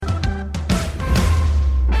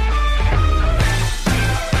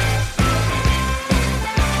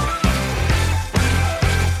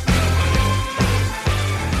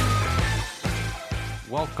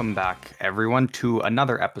welcome back, everyone, to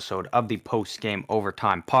another episode of the Post-Game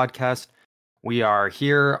Overtime podcast. We are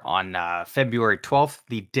here on February 12th,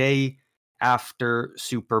 the day after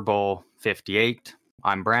Super Bowl 58.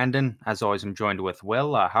 I'm Brandon. As always, I'm joined with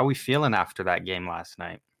Will. How are we feeling after that game last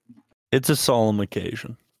night? It's a solemn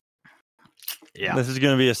occasion. Yeah. This is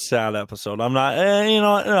going to be a sad episode. I'm not,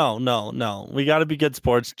 no. We got to be good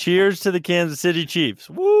sports. Cheers to the Kansas City Chiefs.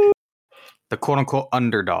 Woo! The quote-unquote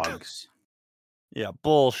underdogs. Yeah,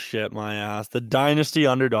 bullshit, my ass. The dynasty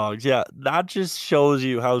underdogs. Yeah, that just shows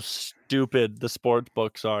you how stupid the sports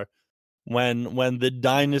books are when the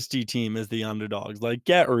dynasty team is the underdogs. Like,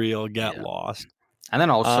 get real, get lost. And then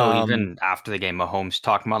also, even after the game, Mahomes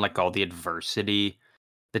talking about like all the adversity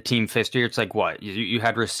the team faced here. It's like, what? You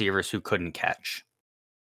had receivers who couldn't catch.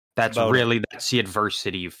 That's the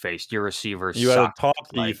adversity you faced. Your receivers You had a top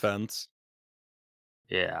like, defense.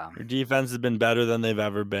 Yeah. Your defense has been better than they've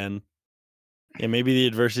ever been. Yeah, maybe the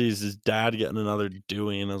adversity is his dad getting another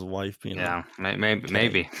Dewey and his wife being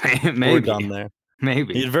maybe. We're done there.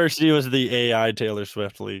 Maybe. The adversity was the AI Taylor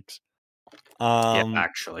Swift leaks.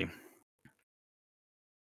 Actually.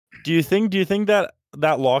 Do you think that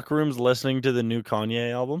locker room's listening to the new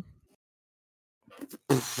Kanye album?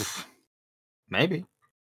 Maybe.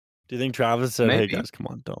 Do you think Travis said, Maybe. "Hey guys, come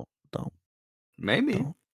on, don't." Maybe. Come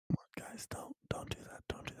on, guys, don't do that.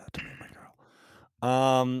 Don't do that to me, my girl.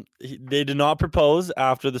 They did not propose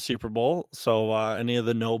after the Super Bowl, so any of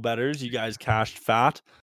the no betters, you guys cashed fat.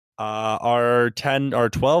 Our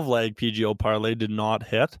 12 leg PGO parlay did not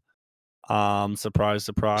hit. Surprise.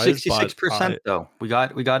 66% though. We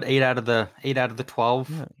got 8 out of the 12.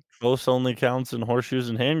 Yeah, close only counts in horseshoes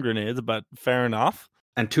and hand grenades, but fair enough.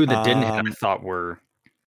 And 2 that didn't hit, I thought were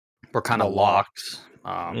kind of locks.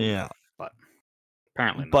 Yeah, but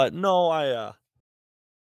apparently not. But no,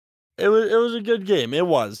 it was a good game. It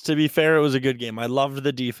was. To be fair, it was a good game. I loved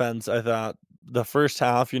the defense. I thought the first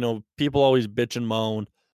half, people always bitch and moan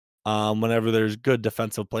whenever there's good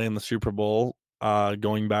defensive play in the Super Bowl,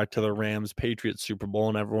 going back to the Rams-Patriots Super Bowl,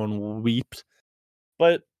 and everyone weeps.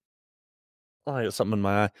 But I got something in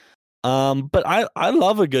my eye. But I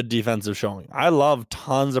love a good defensive showing. I love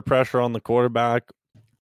tons of pressure on the quarterback.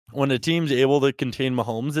 When a team's able to contain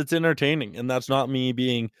Mahomes, it's entertaining. And that's not me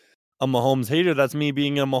being a Mahomes hater. That's me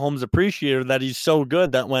being a Mahomes appreciator, that he's so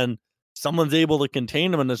good that when someone's able to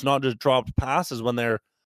contain him and it's not just dropped passes, when they're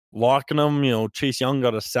locking him, Chase Young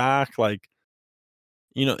got a sack. Like,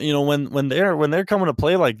 when they're coming to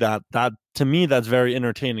play like that to me, that's very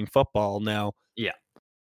entertaining football. Now, yeah,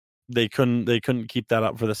 they couldn't keep that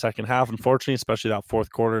up for the second half, unfortunately, especially that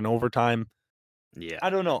fourth quarter and overtime. Yeah, I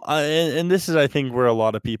don't know. And this is, I think, where a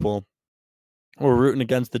lot of people were rooting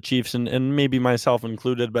against the Chiefs, and maybe myself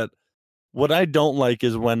included. But what I don't like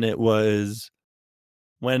is when the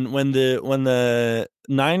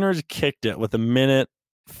Niners kicked it with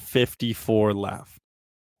 1:54 left.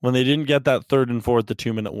 When they didn't get that 3rd and 4 at the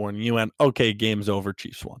 2-minute warning, you went, okay, game's over,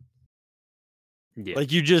 Chiefs won. Yeah.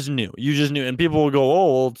 Like you just knew, and people will go,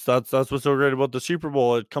 oh, well, that's what's so great about the Super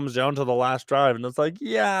Bowl. It comes down to the last drive, and it's like,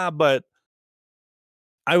 yeah, but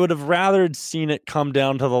I would have rather seen it come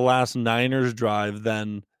down to the last Niners drive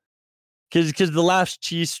than because the last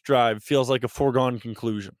Chiefs drive feels like a foregone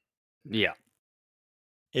conclusion. Yeah,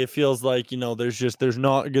 it feels like there's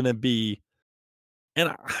not gonna be,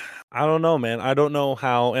 and I don't know, man. I don't know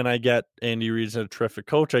how, and I get Andy Reid's a terrific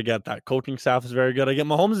coach. I get that coaching staff is very good. I get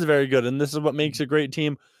Mahomes is very good, and this is what makes a great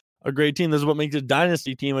team a great team. This is what makes a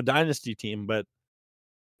dynasty team a dynasty team. But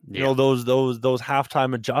those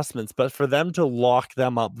halftime adjustments, but for them to lock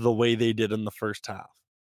them up the way they did in the first half,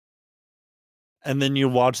 and then you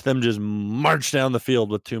watch them just march down the field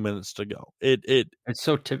with 2 minutes to go. It's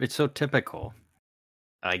so typical.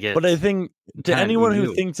 I guess. But I think to anyone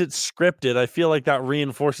who thinks it's scripted, I feel like that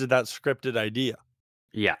reinforces that scripted idea.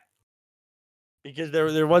 Yeah. Because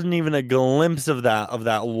there wasn't even a glimpse of that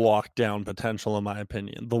lockdown potential, in my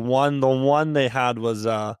opinion. The one they had was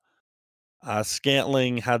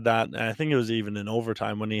Scantling had that, and I think it was even in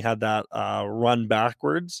overtime when he had that run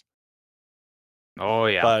backwards. Oh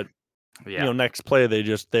yeah. But next play they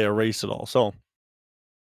erase it all. So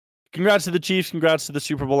congrats to the Chiefs, congrats to the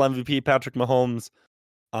Super Bowl MVP, Patrick Mahomes.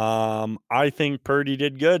 I think Purdy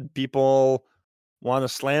did good. People want to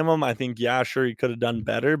slam him. I think, yeah, sure, he could have done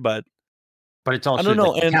better, but it's also, I don't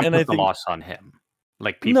know. Like, and I think the loss on him.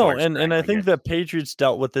 Like people and I think the Patriots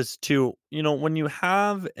dealt with this too. When you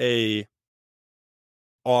have a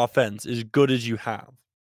offense as good as you have,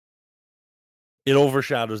 it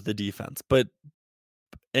overshadows the defense.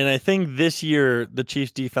 And I think this year the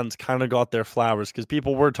Chiefs defense kind of got their flowers because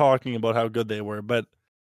people were talking about how good they were, but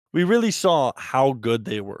we really saw how good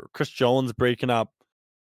they were. Chris Jones breaking up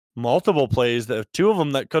multiple plays, that 2 of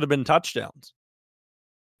them that could have been touchdowns.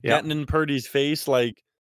 Yeah. Getting in Purdy's face, like,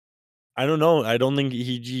 I don't know. I don't think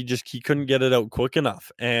he couldn't get it out quick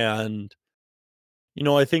enough. And,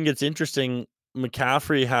 I think it's interesting.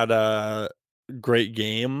 McCaffrey had a great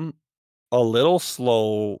game, a little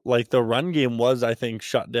slow. Like, the run game was, I think,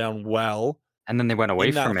 shut down well And then they went away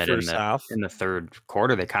in from that it first half. in the third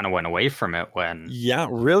quarter. They kind of went away from it when Yeah,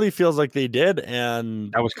 really feels like they did.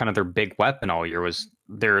 And that was kind of their big weapon all year, was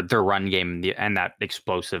their run game and that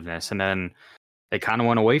explosiveness. And then they kind of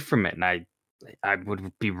went away from it. And I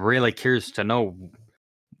would be really curious to know,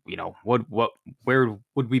 where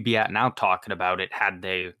would we be at now talking about it had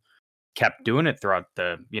they kept doing it throughout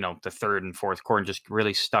the third and fourth quarter and just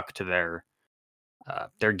really stuck to their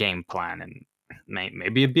game plan, and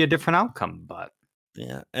maybe it'd be a different outcome. But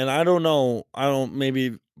yeah, and I don't know.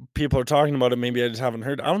 Maybe people are talking about it. Maybe I just haven't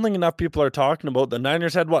heard. I don't think enough people are talking about the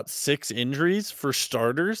Niners had 6 injuries for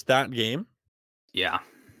starters that game. yeah,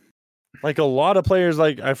 Like, a lot of players,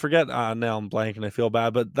 like, I forget. Now I'm blanking. I feel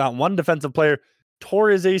bad, but that one defensive player tore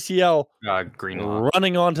his ACL Greenlaw,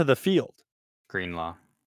 running onto the field. Greenlaw.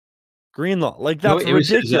 Like, No, that's it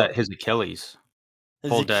was ridiculous. his Achilles. His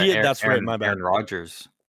Pulled Achilles. That's right. My bad. Aaron Rodgers.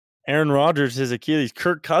 Aaron Rodgers, his Achilles.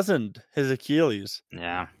 Kirk Cousins, his Achilles.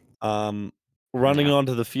 Yeah. Running Yeah.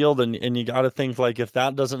 onto the field, and you got to think, like, if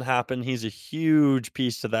that doesn't happen, he's a huge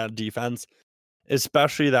piece to that defense,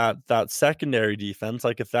 especially that secondary defense.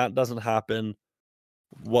 Like, if that doesn't happen,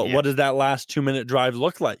 what does that last 2-minute drive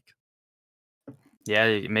look like? Yeah,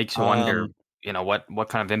 it makes you wonder, what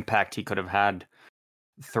kind of impact he could have had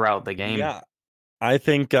throughout the game. Yeah, I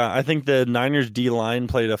think the Niners D line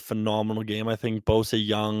played a phenomenal game. I think Bosa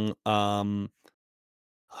Young. Now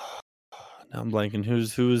I'm blanking.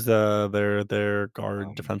 Who's their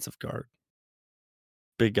guard, defensive guard,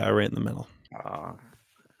 big guy right in the middle.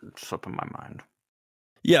 It's slipping my mind.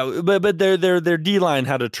 Yeah, but their D line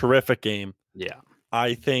had a terrific game. Yeah,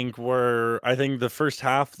 I think the first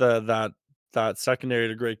half that secondary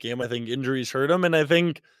had a great game. I think injuries hurt them, and I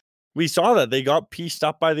think we saw that they got pieced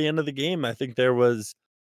up by the end of the game. I think there was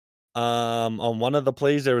on one of the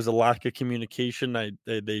plays there was a lack of communication.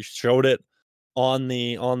 They showed it on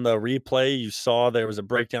the replay. You saw there was a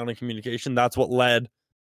breakdown in communication. That's what led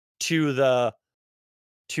to the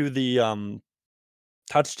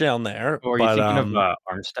touchdown there. Or are you But thinking of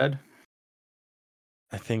Armstead?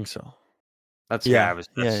 I think so. That's Yeah, that's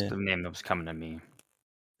the name that was coming to me.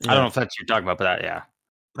 Yeah. I don't know if that's what you're talking about, but yeah.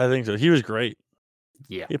 I think so. He was great.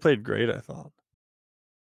 Yeah. He played great, I thought.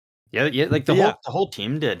 Yeah, like the whole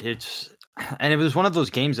team did. And it was one of those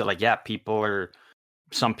games that, like,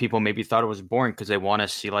 some people maybe thought it was boring because they want to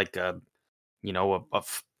see like a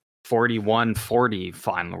 41-40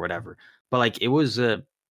 final or whatever. But like it was a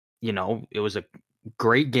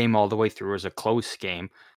great game all the way through. It was a close game.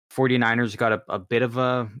 49ers got a bit of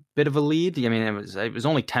a lead. I mean, it was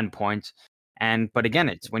only 10 points. But again,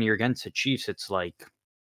 it's when you're against the Chiefs, it's like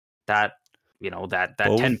that, that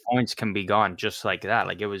 10 points can be gone just like that.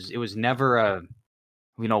 Like it was never a,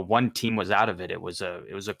 one team was out of it. It was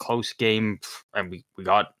a close game, and we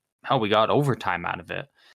got overtime out of it.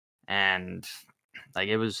 And like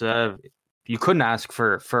it was you couldn't ask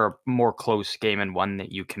for a more close game, and one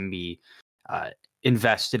that you can be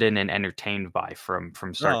invested in and entertained by from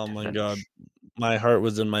start to finish. Oh my god, my heart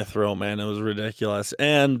was in my throat, man. It was ridiculous.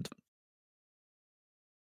 And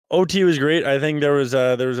OT was great. I think there was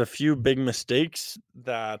a few big mistakes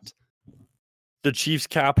that the Chiefs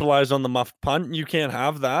capitalized on. The muffed punt, you can't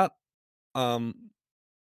have that. In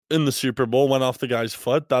the Super Bowl, went off the guy's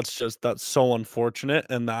foot. That's so unfortunate.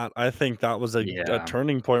 And that, I think that was a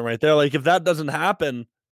turning point right there. Like, if that doesn't happen,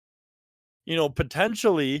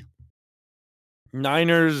 potentially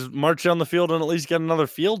Niners march down the field and at least get another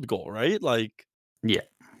field goal, right? Like, yeah.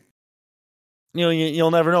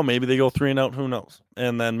 You'll never know. Maybe they go 3 and out. Who knows?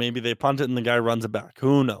 And then maybe they punt it and the guy runs it back.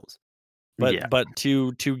 Who knows? But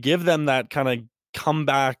to give them that kind of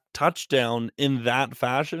comeback touchdown in that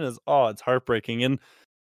fashion it's heartbreaking. And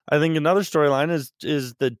I think another storyline is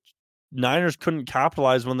the Niners couldn't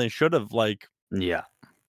capitalize when they should have. Like, they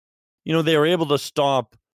were able to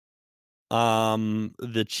stop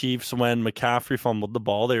the Chiefs when McCaffrey fumbled the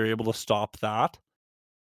ball. They were able to stop that.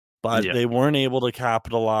 But they weren't able to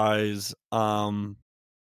capitalize on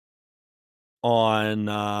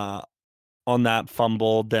that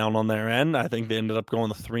fumble down on their end. I think they ended up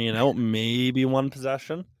going 3 and out, maybe one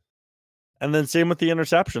possession. And then same with the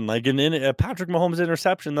interception. Like a Patrick Mahomes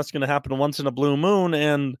interception, that's going to happen once in a blue moon,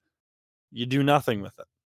 and you do nothing with it.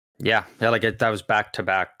 Yeah, like that was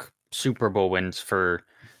back-to-back Super Bowl wins for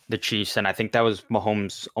the Chiefs, and I think that was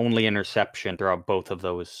Mahomes' only interception throughout both of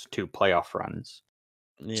those 2 playoff runs.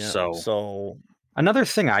 Yeah. So another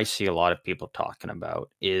thing I see a lot of people talking about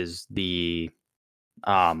is the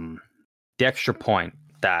extra point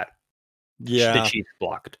that the Chiefs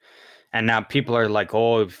blocked. And now people are like,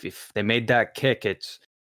 oh, if they made that kick, it's,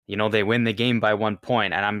 they win the game by 1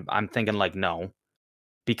 point. And I'm thinking like, no,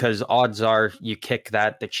 because odds are you kick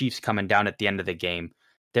that, the Chiefs coming down at the end of the game,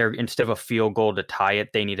 instead of a field goal to tie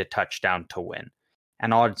it, they need a touchdown to win.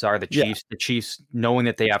 And odds are the Chiefs knowing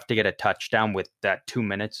that they have to get a touchdown with that 2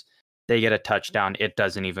 minutes, they get a touchdown. It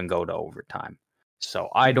doesn't even go to overtime. So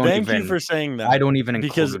I don't Thank you for saying that. I don't even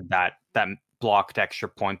because include that blocked extra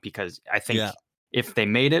point, because I think Yeah. if they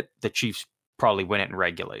made it, the Chiefs probably win it in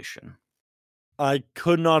regulation. I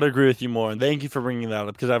could not agree with you more, and thank you for bringing that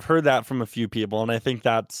up, because I've heard that from a few people, and I think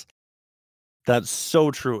that's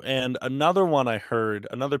so true. And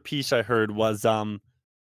another piece I heard was the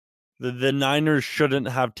Niners shouldn't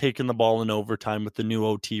have taken the ball in overtime with the new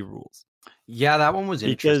OT rules. Yeah, that one was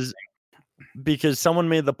interesting. Because someone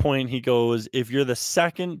made the point, he goes, if you're the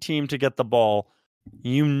second team to get the ball,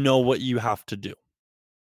 you know what you have to do.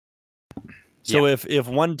 So if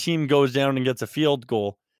one team goes down and gets a field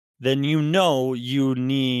goal, then you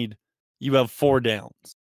have 4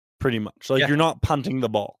 downs, pretty much. Like, you're not punting the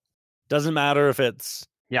ball. Doesn't matter if it's...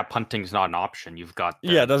 Yeah, punting's not an option. You've got...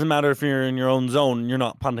 Yeah, it doesn't matter if you're in your own zone, you're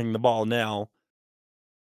not punting the ball. Now,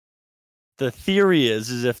 the theory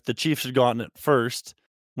is if the Chiefs had gotten it first,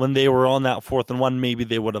 when they were on that 4th and 1, maybe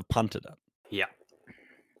they would have punted it. Yeah.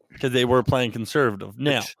 Because they were playing conservative.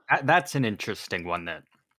 Now, that's an interesting one that...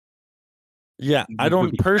 Yeah, I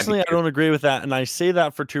don't agree with that. And I say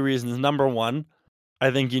that for 2 reasons. Number one,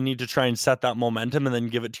 I think you need to try and set that momentum and then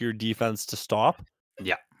give it to your defense to stop.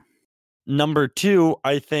 Yeah. Number 2,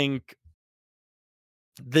 I think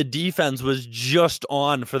the defense was just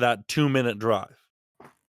on for that 2-minute drive.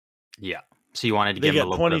 Yeah. So you wanted to give them a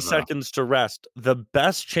little 20 seconds to rest. The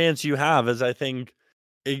best chance you have is, I think,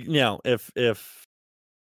 if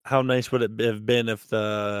how nice would it have been if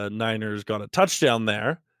the Niners got a touchdown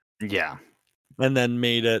there? Yeah. And then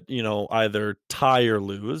made it, either tie or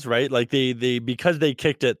lose, right? Like they because they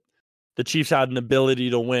kicked it, the Chiefs had an ability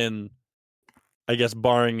to win, I guess,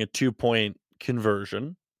 barring a 2-point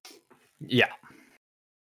conversion. Yeah.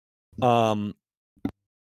 But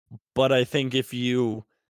I think I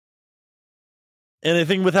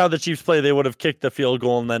think with how the Chiefs play, they would have kicked the field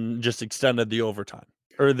goal and then just extended the overtime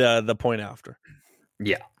or the point after.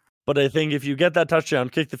 Yeah. But I think if you get that touchdown,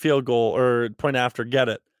 kick the field goal or point after, get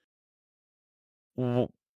it.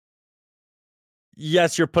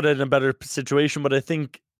 Yes, you're put in a better situation, but I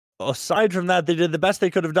think aside from that, they did the best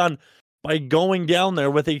they could have done by going down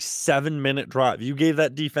there with a 7-minute drive. You gave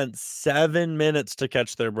that defense 7 minutes to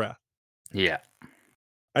catch their breath. Yeah.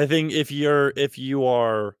 I think if you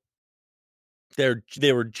are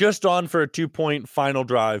they were just on for a 2-point final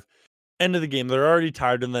drive, end of the game, they're already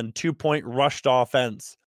tired, and then 2-point rushed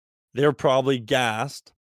offense. They're probably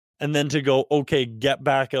gassed. And then to go, okay, get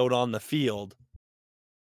back out on the field.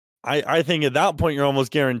 I think at that point you're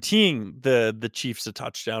almost guaranteeing the Chiefs a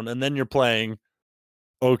touchdown, and then you're playing,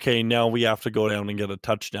 okay, now we have to go down and get a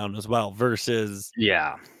touchdown as well, versus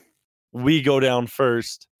we go down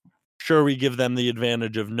first. Sure, we give them the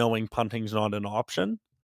advantage of knowing punting's not an option,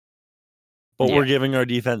 but we're giving our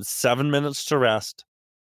defense 7 minutes to rest.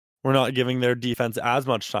 We're not giving their defense as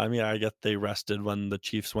much time. Yeah, I get they rested when the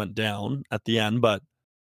Chiefs went down at the end, but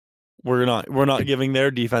we're not giving their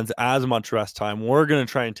defense as much rest time. We're going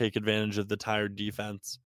to try and take advantage of the tired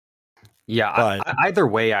defense. Yeah, either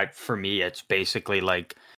way, for me, it's basically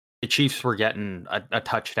like the Chiefs were getting a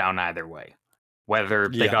touchdown either way. Whether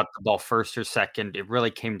they got the ball first or second, it really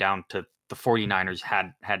came down to the 49ers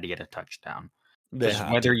had to get a touchdown.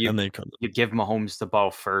 Whether you give Mahomes the ball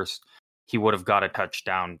first, he would have got a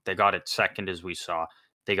touchdown. They got it second, as we saw.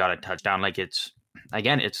 They got a touchdown. Like, it's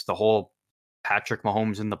the whole Patrick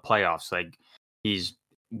Mahomes in the playoffs. Like, he's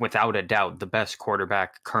without a doubt the best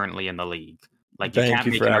quarterback currently in the league. Like, you can't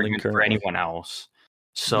make an argument for anyone else.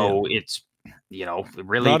 So it's, it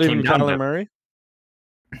really not came even down Kyler to Murray.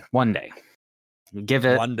 One day. Give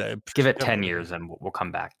it 10 Murray. years and we'll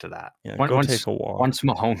come back to that. Yeah, go take a walk. Once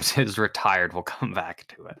Mahomes is retired, we'll come back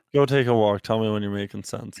to it. Go take a walk. Tell me when you're making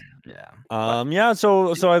sense. Yeah.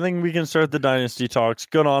 So I think we can start the dynasty talks.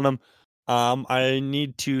 Good on them. I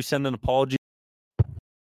need to send an apology.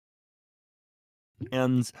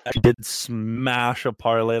 And I did smash a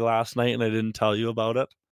parlay last night, and I didn't tell you about it.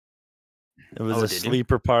 It was a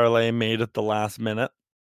sleeper parlay made at the last minute.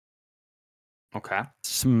 Okay.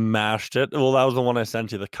 Smashed it. Well, that was the one I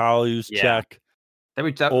sent you. The Kyle check.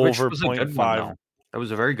 That over was a good 0.5. one, though. That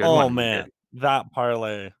was a very good one. Oh, man. That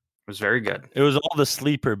parlay. It was very good. It was all the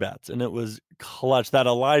sleeper bets, and it was clutch. That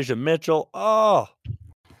Elijah Mitchell. Oh,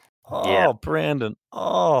 Yeah. Brandon.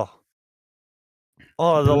 The It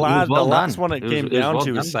was well last done. one it came It was down well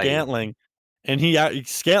to was done by you. Scantling, and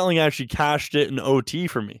Scantling actually cashed it in OT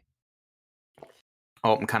for me.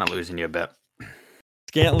 Oh, I'm kind of losing you a bit.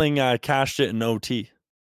 Scantling cashed it in OT.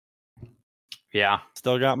 Yeah.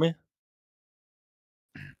 Still got me?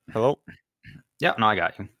 Hello? Yeah, no, I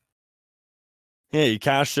got you. Yeah, you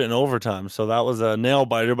cashed it in overtime, so that was a nail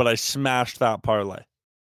biter, but I smashed that parlay.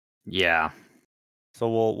 Yeah. So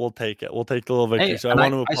we'll take it. We'll take the little victory. Hey, So I and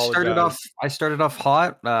want to apologize. I started off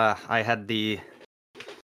hot. I had the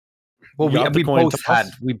You got the coin toss?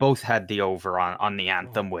 we both had the over on the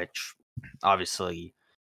anthem, which obviously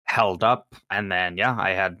held up. And then I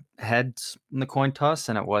had heads in the coin toss,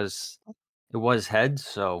 and it was heads.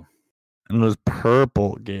 So And it was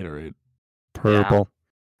purple Gatorade. Purple.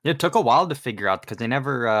 yeah, it took a while to figure out because they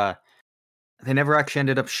never actually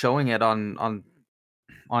ended up showing it on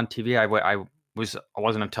TV. I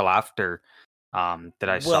wasn't until after that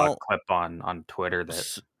I saw a clip on Twitter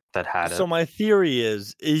that had it. So my theory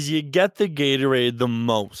is you get the Gatorade the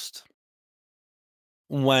most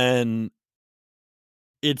when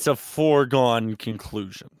it's a foregone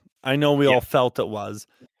conclusion. I know we all felt it was,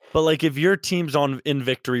 but like if your team's in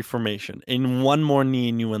victory formation and one more knee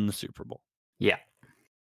and you win the Super Bowl. Yeah.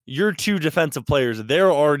 Your two defensive players,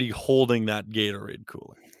 they're already holding that Gatorade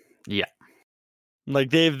cooler. Yeah.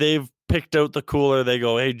 Like they've picked out the cooler. They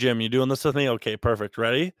go, "Hey Jim, you doing this with me? Okay, perfect.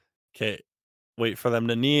 Ready? Okay. Wait for them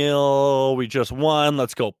to kneel. We just won.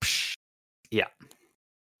 Let's go." Psh. Yeah.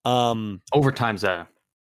 Overtime's a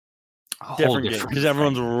different game because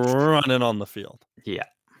everyone's running on the field. Yeah.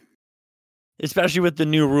 Especially with the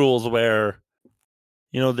new rules where,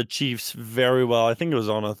 the Chiefs very well, I think it was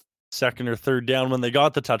on a second or third down when they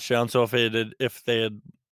got the touchdown. So if they had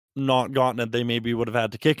not gotten it, they maybe would have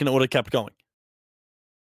had to kick and it would have kept going.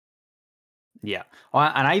 Yeah.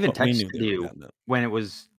 Well, and I even texted you when it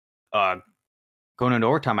was going into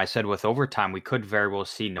overtime. I said with overtime, we could very well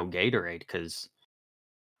see no Gatorade because,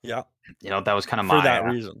 that was kind of for that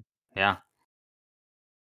reason. Yeah.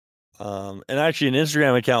 And actually, an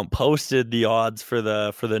Instagram account posted the odds for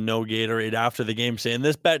the no Gatorade after the game, saying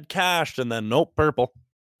this bet cashed, and then nope, purple.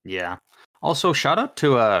 Yeah. Also, shout out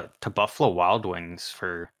to Buffalo Wild Wings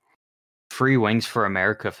for free wings for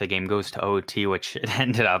America if the game goes to OT, which it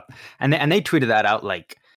ended up, and they tweeted that out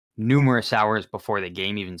like numerous hours before the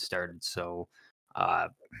game even started. So,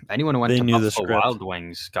 anyone who went to Buffalo Wild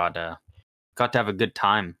Wings got to have a good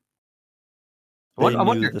time. What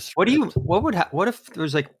if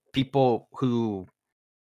there's like people who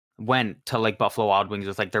went to like Buffalo Wild Wings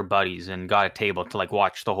with like their buddies and got a table to like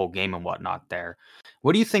watch the whole game and whatnot there?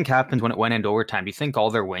 What do you think happens when it went into overtime? Do you think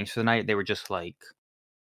all their wings for the night, they were just like,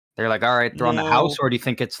 they're like, all right, they're on the house? Or do you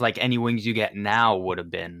think it's like any wings you get now would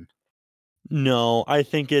have been? No, I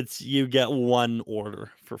think it's you get one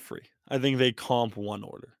order for free. I think they comp one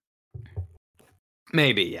order.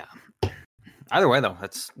 Maybe, yeah. Either way, though,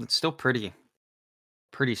 that's still pretty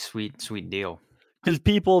sweet deal. Because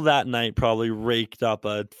people that night probably raked up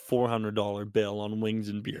a $400 bill on wings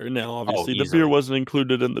and beer. Now, obviously, the beer wasn't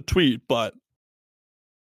included in the tweet, but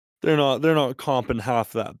they're not comping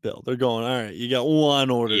half that bill. They're going, all right, you got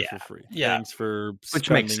one order for free. Yeah. Thanks for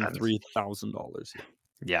spending $3,000.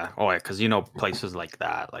 Yeah. Oh, yeah, because places like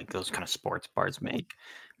that, like those kind of sports bars make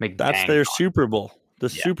that's their Super Bowl. The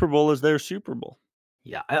Super Bowl is their Super Bowl.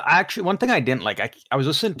 Yeah. I actually, one thing I didn't like, I was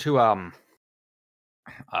listening to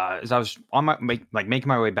as I was on making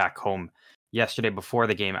my way back home yesterday before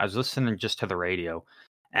the game, I was listening just to the radio,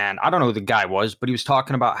 and I don't know who the guy was, but he was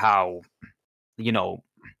talking about how,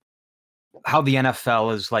 how the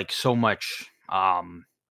NFL is like so much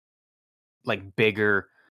like bigger,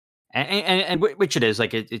 and which it is,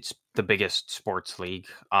 like it's the biggest sports league.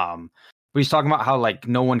 But he's talking about how like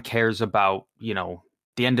no one cares about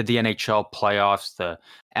the end of the NHL playoffs, the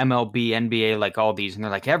MLB, NBA, like all these, and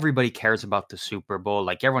they're like everybody cares about the Super Bowl.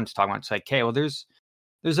 Like everyone's talking about, it's like, hey, well, there's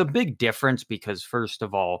a big difference because first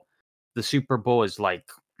of all, the Super Bowl is like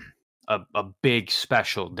a big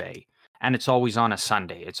special day, and it's always on a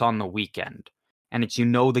Sunday. It's on the weekend, and it's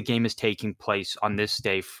the game is taking place on this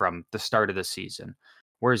day from the start of the season.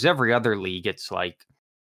 Whereas every other league, it's like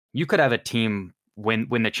you could have a team win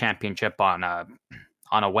the championship on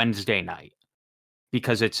a Wednesday night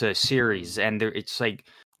because it's a series, and it's like,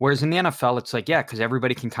 whereas in the NFL, it's like, yeah, because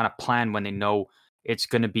everybody can kind of plan when they know it's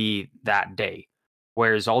going to be that day.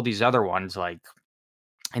 Whereas all these other ones, like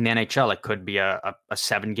in the NHL, it could be a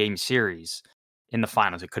 7-game series in the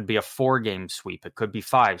finals. It could be a 4-game sweep. It could be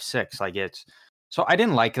 5, 6. Like so I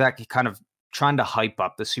didn't like that kind of trying to hype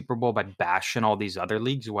up the Super Bowl by bashing all these other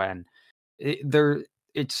leagues when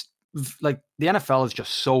it's like the NFL is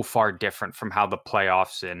just so far different from how the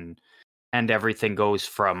playoffs and everything goes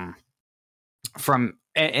from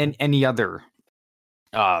any other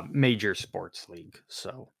major sports league.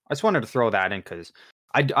 So I just wanted to throw that in because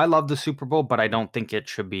I love the Super Bowl, but I don't think it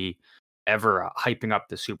should be ever hyping up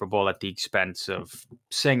the Super Bowl at the expense of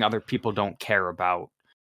saying other people don't care about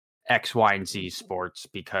X, Y, and Z sports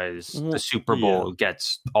because the Super Bowl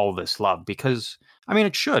gets all this love. Because I mean,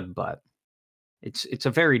 it should, but it's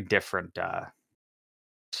a very different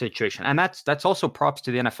situation, and that's also props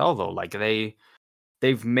to the NFL though. Like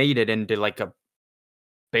they've made it into like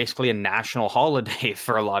basically a national holiday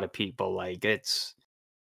for a lot of people. Like it's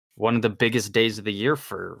one of the biggest days of the year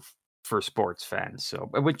for sports fans. So,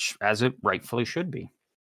 which as it rightfully should be.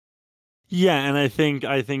 Yeah, and I think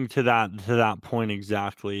to that point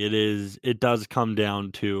exactly, it does come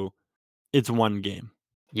down to it's one game.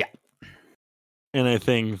 Yeah. And I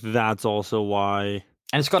think that's also why,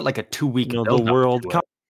 and it's got like a 2-week the build up World to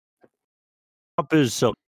Cup is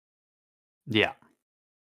so yeah.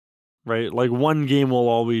 right. Like one game will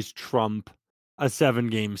always trump a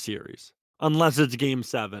 7-game series, unless it's game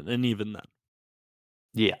 7, and even then.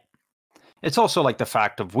 Yeah. It's also like the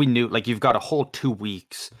fact of we knew like you've got a whole 2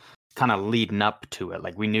 weeks kind of leading up to it.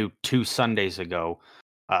 Like we knew 2 Sundays ago,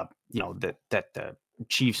 that the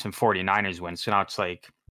Chiefs and 49ers win. So now it's like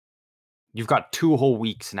you've got 2 whole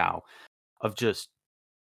weeks now of just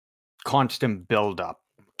constant build up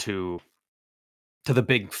to the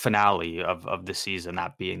big finale of the season,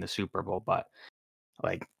 that being the Super Bowl. But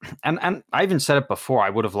like, and I even said it before, I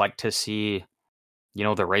would have liked to see,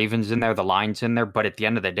 the Ravens in there, the Lions in there. But at the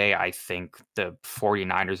end of the day, I think the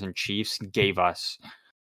 49ers and Chiefs gave us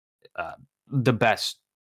the best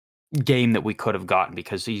game that we could have gotten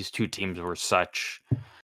because these two teams were such,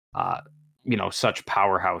 such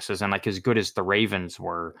powerhouses. And like as good as the Ravens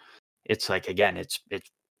were, it's like, again, it's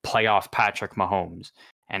playoff Patrick Mahomes.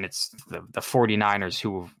 And it's the 49ers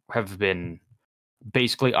who have been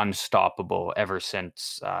basically unstoppable ever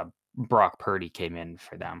since Brock Purdy came in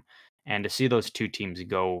for them. And to see those two teams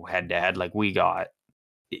go head to head, like we got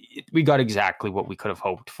exactly what we could have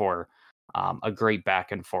hoped for. A great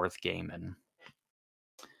back and forth game, and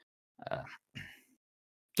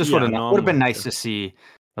just would have been nice to see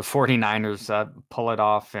the 49ers pull it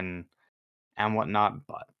off and whatnot.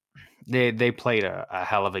 But they played a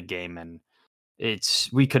hell of a game, and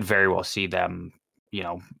we could very well see them,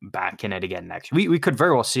 back in it again next. We could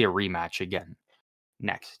very well see a rematch again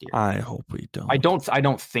next year. I hope we don't. I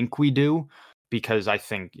don't think we do, because I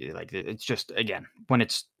think like it's just, again, when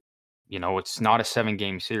it's it's not a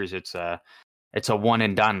 7-game series, it's a one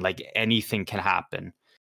and done. Like anything can happen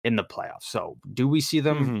in the playoffs. So do we see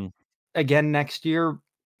them again next year?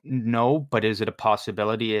 No, but is it a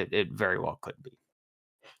possibility? It very well could be.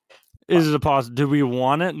 Is it a possibility? Do we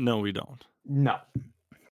want it? No, we don't. No.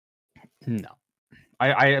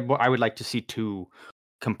 I would like to see 2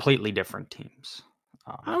 completely different teams.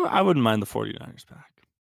 I wouldn't mind the 49ers back.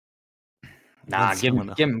 Nah, give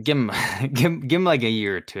him like a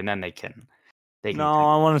year or 2, and then they can. No,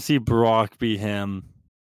 I want to see Brock be him.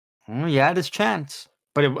 Well, he had his chance,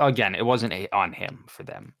 but it wasn't on him for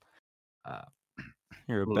them.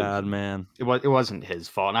 You're a bad man. It wasn't his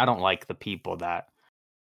fault, and I don't like the people that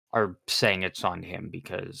are saying it's on him,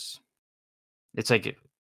 because it's like,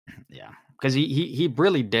 yeah, because he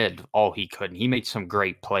really did all he could. And he made some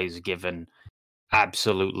great plays given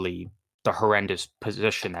absolutely the horrendous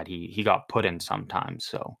position that he got put in sometimes.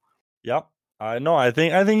 So, yep. I know. I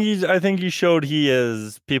think he showed he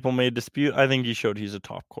is. People may dispute. I think he showed he's a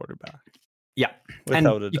top quarterback. Yeah,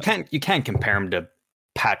 without and you can't compare him to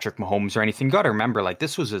Patrick Mahomes or anything. You got to remember, like,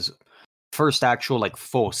 this was his first actual like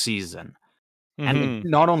full season, and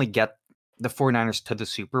not only get the 49ers to the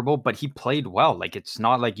Super Bowl, but he played well. Like, it's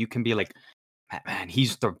not like you can be like, man,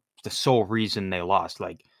 he's the sole reason they lost.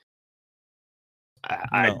 Like,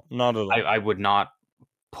 no, not at all. I would not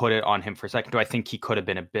put it on him for a second. Do I think he could have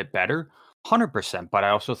been a bit better? 100%. But I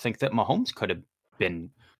also think that Mahomes could have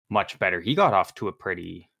been much better. He got off to a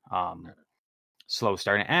pretty slow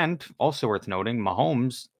start. And also worth noting,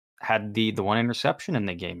 Mahomes had the one interception in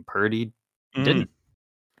the game. Purdy didn't.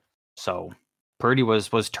 So Purdy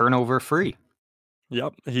was turnover free.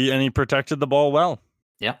 Yep. He protected the ball well.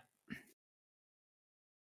 Yep.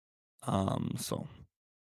 So,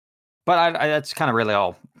 but that's kind of really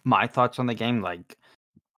all my thoughts on the game. Like,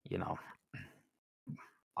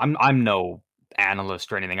 I'm no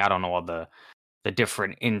analyst or anything. I don't know all the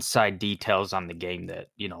different inside details on the game that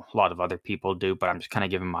a lot of other people do. But I'm just kind of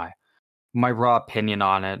giving my raw opinion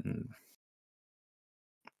on it, and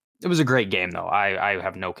It was a great game, though. I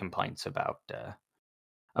have no complaints about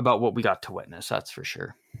what we got to witness. That's for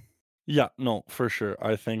sure. Yeah, no, for sure.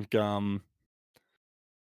 I think,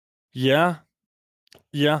 yeah,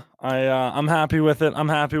 I'm happy with it. I'm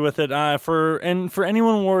happy with it. For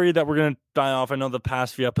anyone worried that we're gonna die off, I know the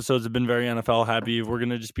past few episodes have been very NFL heavy. We're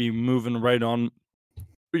gonna just be moving right on.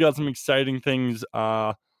 We got some exciting things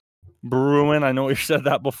brewing. I know we've said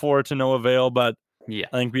that before to no avail, but Yeah,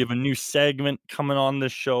 I think we have a new segment coming on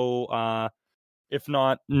this show. If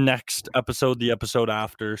not next episode, the episode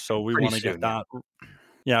after. So we pretty want to get soon.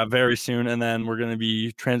 that, very soon. And then we're going to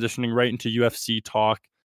be transitioning right into UFC talk.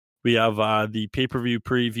 We have the pay-per-view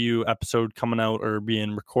preview episode coming out or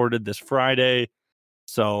being recorded this Friday.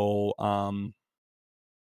 So a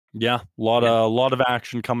lot of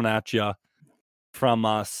action coming at you from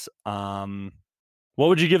us. What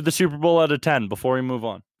would you give the Super Bowl out of 10 before we move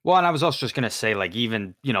on? Well, and I was also just gonna say, like,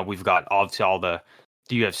 even we've got obviously all the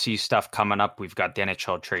UFC stuff coming up. We've got the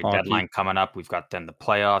NHL trade Hockey. deadline coming up. We've got then the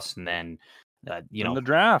playoffs, and then And the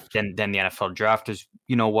draft. then the NFL draft is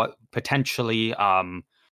what potentially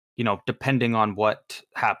depending on what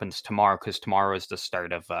happens tomorrow, because tomorrow is the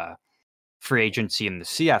start of free agency in the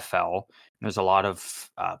CFL. There's a lot of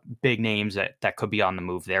big names that could be on the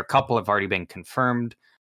move there. A couple have already been confirmed.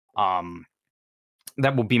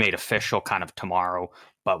 That will be made official kind of tomorrow,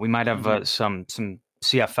 but we might have some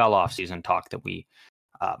CFL offseason talk that we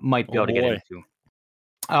might be able to get into.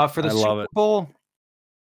 For the Super Bowl,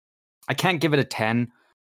 I can't give it a 10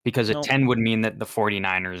 because a 10 would mean that the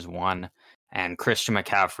 49ers won and Christian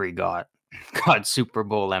McCaffrey got Super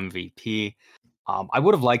Bowl MVP. I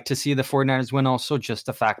would have liked to see the 49ers win also, just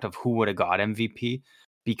the fact of who would have got MVP,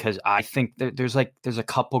 because I think there's a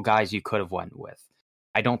couple guys you could have went with.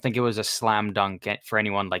 I don't think it was a slam dunk for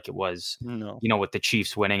anyone like it was, with the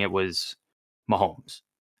Chiefs winning. It was Mahomes.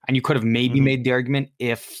 And you could have maybe made the argument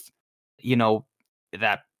if,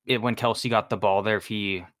 when Kelsey got the ball there, if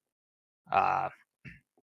he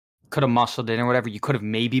could have muscled in or whatever, you could have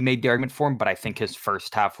maybe made the argument for him. But I think his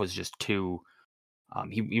first half was just too,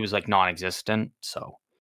 he was like non-existent. So,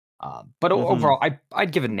 but overall,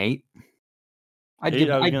 I'd give it an 8. I'd give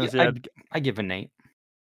it an 8.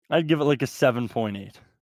 I'd give it like a 7.8.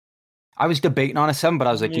 I was debating on a 7, but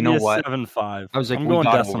I was like, you know what? 7.5. I was like, we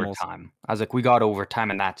got overtime. I was like, we got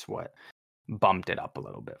overtime, and that's what bumped it up a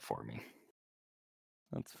little bit for me.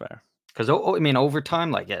 That's fair. Because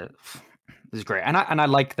overtime, like, it is great, and I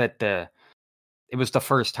like that it was the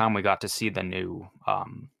first time we got to see the new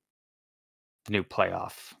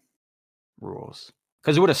playoff rules.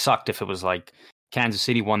 Because it would have sucked if it was like Kansas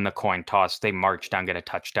City won the coin toss, they march down, get a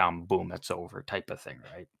touchdown, boom, it's over, type of thing,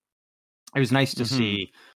 right? It was nice to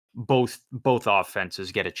see both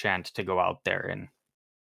offenses get a chance to go out there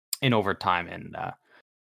in overtime and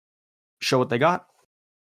show what they got.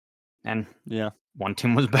 And one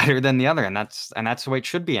team was better than the other, and that's the way it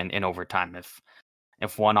should be in overtime.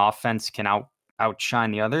 If one offense can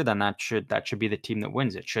outshine the other, then that should be the team that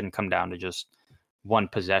wins. It shouldn't come down to just one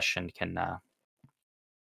possession can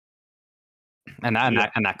and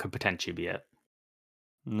that could potentially be it.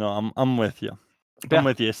 No, I'm with you. I'm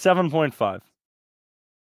with you. 7.5.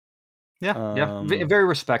 Yeah, very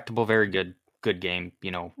respectable, very good game.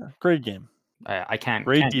 Great game. I can't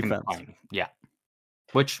great can't defense. Complain. Yeah,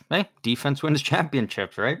 which defense wins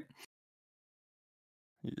championships, right?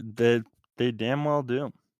 They damn well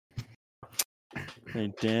do.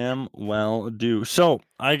 They damn well do. So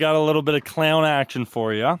I got a little bit of clown action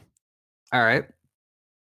for you. All right.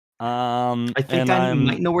 I think I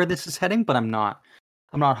might know where this is heading, but I'm not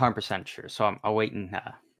 100% sure. So I'll wait and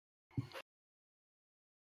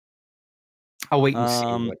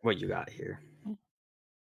see what you got here.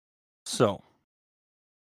 So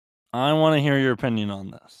I want to hear your opinion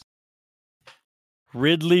on this.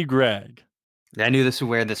 Ridley Gregg. I knew this was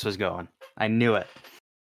where this was going. I knew it.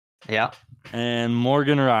 Yeah. And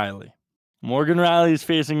Morgan Riley. Morgan Riley is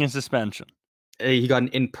facing a suspension. He got an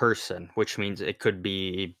in-person, which means it could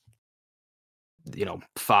be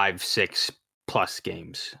 5-6 plus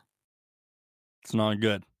games. It's not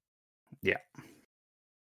good. Yeah.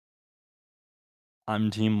 I'm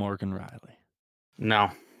Team Morgan Riley. No,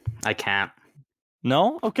 I can't.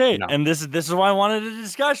 No? Okay. No. And this is why I wanted a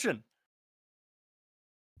discussion.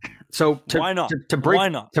 So why not? Why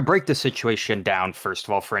not? To break the situation down, first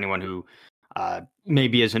of all, for anyone who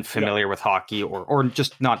maybe isn't familiar with hockey or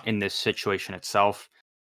just not in this situation itself.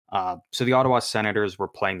 So the Ottawa Senators were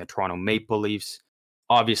playing the Toronto Maple Leafs.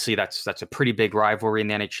 Obviously, that's a pretty big rivalry in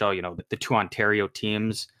the NHL. The two Ontario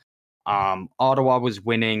teams. Ottawa was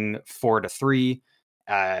winning 4-3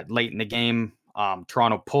 late in the game.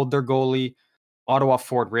 Toronto pulled their goalie. Ottawa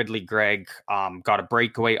forward Ridley Gregg got a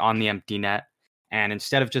breakaway on the empty net, and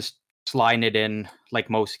instead of just sliding it in like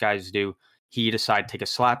most guys do, he decided to take a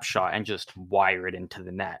slap shot and just wire it into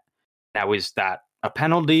the net. Now, is that a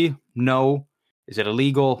penalty? No. Is it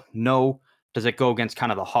illegal? No. Does it go against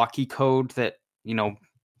kind of the hockey code that,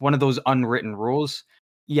 one of those unwritten rules?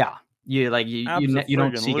 Yeah. You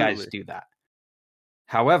don't see guys do that.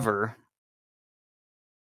 However,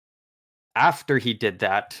 after he did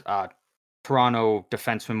that, Toronto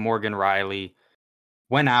defenseman Morgan Rielly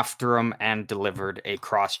went after him and delivered a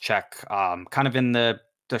cross check, kind of in the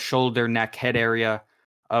shoulder, neck, head area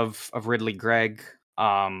of Ridley Gregg,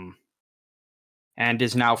 and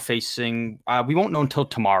is now facing. We won't know until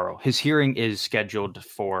tomorrow. His hearing is scheduled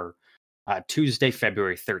for Tuesday,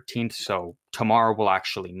 February 13th. So tomorrow we'll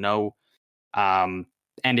actually know. And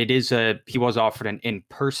he was offered an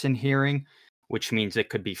in-person hearing, which means it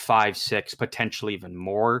could be 5, 6, potentially even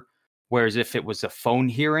more. Whereas if it was a phone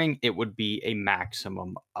hearing, it would be a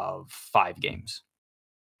maximum of 5 games.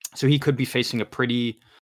 So he could be facing a pretty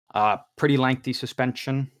lengthy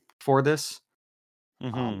suspension for this.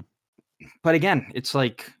 Mm-hmm. But again, it's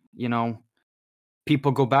like,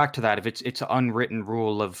 people go back to that. If it's an unwritten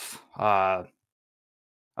rule of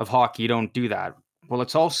hockey, you don't do that. Well,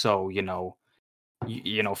 it's also,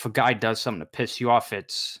 if a guy does something to piss you off,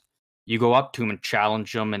 it's you go up to him and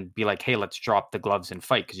challenge him and be like, hey, let's drop the gloves and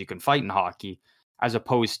fight, because you can fight in hockey, as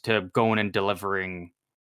opposed to going and delivering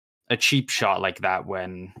a cheap shot like that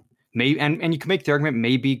when maybe, and you can make the argument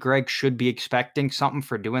maybe Gregg should be expecting something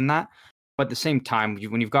for doing that. But at the same time,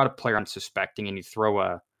 when you've got a player unsuspecting and you throw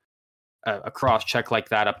a cross check like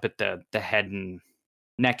that up at the head and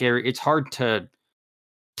neck area, it's hard to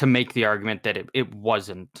make the argument that it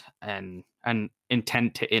wasn't an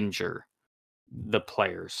intent to injure the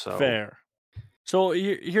players. So fair. So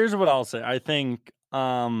here's what I'll say. I think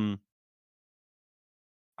I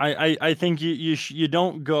think you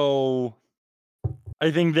don't go. I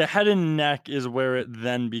think the head and neck is where it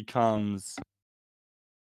then becomes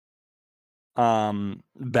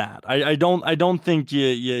bad. I don't think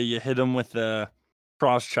you hit him with the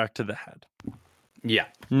cross check to the head. Yeah.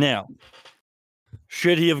 Now,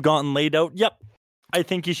 should he have gotten laid out? Yep. I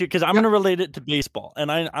think he should, because I'm going to relate it to baseball, and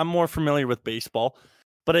I'm more familiar with baseball.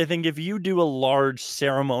 But I think if you do a large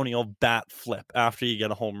ceremonial bat flip after you get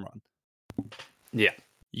a home run,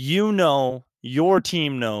 your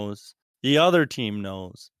team knows, the other team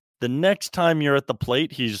knows, the next time you're at the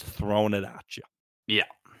plate, he's throwing it at you. Yeah.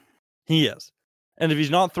 He is. And if he's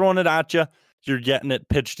not throwing it at you, you're getting it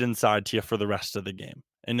pitched inside to you for the rest of the game.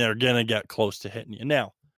 And they're going to get close to hitting you.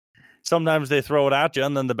 Now, sometimes they throw it at you,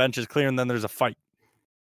 and then the bench is clear, and then there's a fight.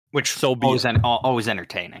 Which always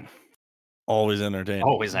entertaining. Always entertaining.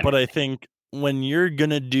 But I think when you're going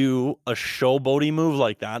to do a showboaty move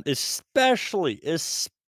like that, especially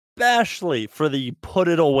for the put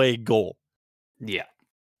it away goal. Yeah.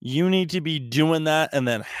 You need to be doing that and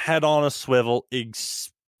then head on a swivel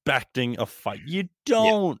expecting a fight. You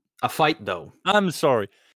don't. Yeah. A fight, though. I'm sorry.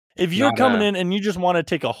 If you're coming in and you just want to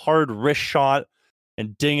take a hard wrist shot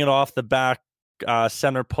and ding it off the back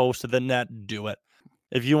center post of the net, do it.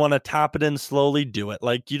 If you want to tap it in slowly, do it.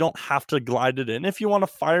 Like, you don't have to glide it in. If you want to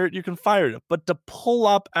fire it, you can fire it. But to pull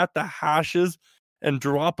up at the hashes and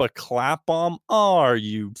drop a clap bomb, are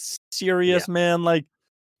you serious, man? Like,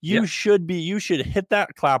 you should hit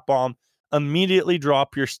that clap bomb, immediately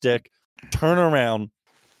drop your stick, turn around,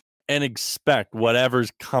 and expect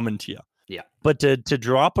whatever's coming to you. Yeah. But to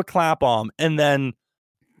drop a clap bomb and then,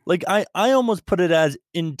 like, I almost put it as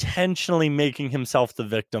intentionally making himself the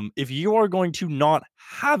victim. If you are going to not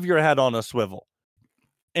have your head on a swivel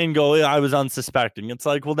and go, I was unsuspecting, it's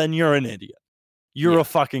like, well, then you're an idiot. You're a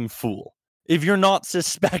fucking fool. If you're not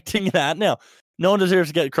suspecting that, now, no one deserves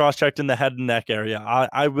to get cross-checked in the head and neck area.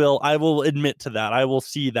 I will admit to that. I will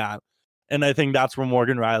see that. And I think that's where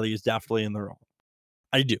Morgan Rielly is definitely in the wrong.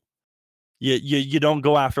 I do. You don't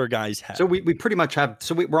go after a guy's head. So we pretty much have.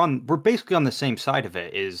 So we're basically on the same side of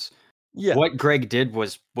it. Is what Gregg did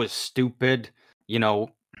was stupid, and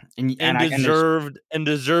deserved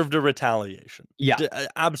a retaliation. Yeah,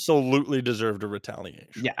 absolutely deserved a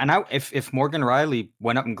retaliation. Yeah, and if Morgan Rielly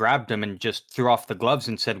went up and grabbed him and just threw off the gloves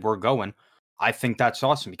and said, "We're going," I think that's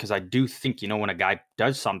awesome, because I do think when a guy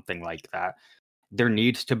does something like that, there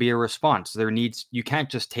needs to be a response. You can't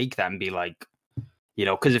just take that and be like.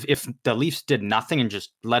 Because if the Leafs did nothing and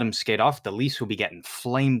just let him skate off, the Leafs will be getting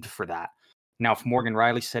flamed for that. Now, if Morgan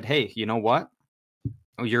Rielly said, "Hey, you know what?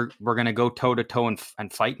 We're going to go toe to toe and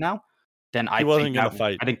fight now," then I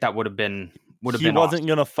think that would have been He wasn't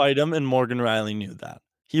going to fight him, and Morgan Rielly knew that.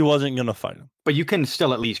 He wasn't going to fight him. But you can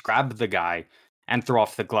still at least grab the guy and throw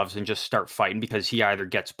off the gloves and just start fighting, because he either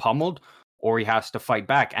gets pummeled or he has to fight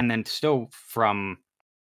back. And then still, from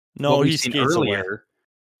what No, we've he seen skates away. earlier,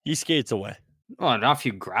 He skates away. well, not if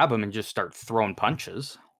you grab him and just start throwing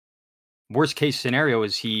punches. Worst case scenario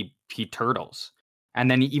is he turtles, and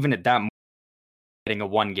then even at that moment, getting a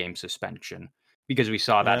 1-game suspension, because we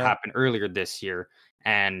saw that happen earlier this year,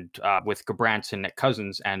 and with Gabranson, Nick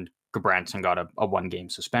Cousins, and Gabranson got a 1-game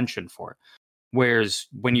suspension for it. Whereas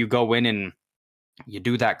when you go in and you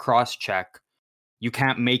do that cross check, you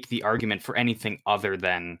can't make the argument for anything other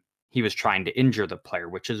than he was trying to injure the player,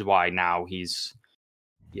 which is why now he's,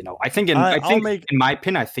 I think in my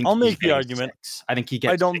opinion, I think I'll he's make the argument. 6. I think he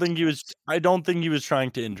gets. I don't think he was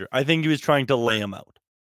trying to injure. I think he was trying to lay him out.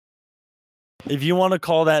 If you want to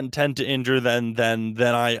call that intent to injure, then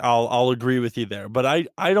I'll agree with you there. But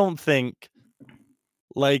I don't think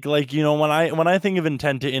like when I think of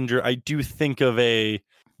intent to injure, I do think of a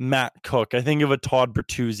Matt Cook. I think of a Todd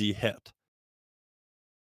Bertuzzi hit.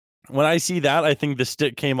 When I see that, I think the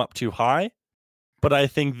stick came up too high, but I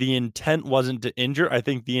think the intent wasn't to injure. I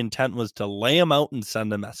think the intent was to lay him out and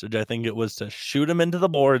send a message. I think it was to shoot him into the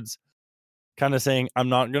boards, kind of saying, I'm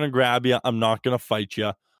not going to grab you. I'm not going to fight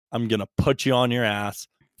you. I'm going to put you on your ass.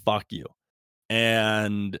 Fuck you.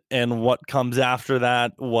 And what comes after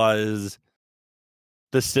that was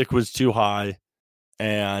the stick was too high,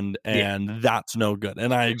 and that's no good.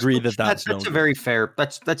 And I agree that's no a good. very fair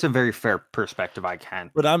that's a very fair perspective. I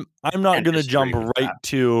can't. But I'm not going to jump right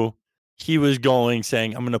to he was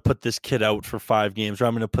saying I'm going to put this kid out for 5 games, or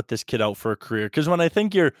I'm going to put this kid out for a career. Because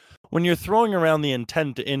when you're throwing around the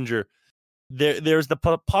intent to injure, there's the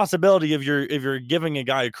possibility of you're giving a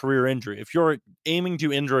guy a career injury. If you're aiming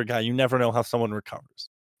to injure a guy, you never know how someone recovers.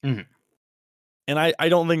 Mm-hmm. And I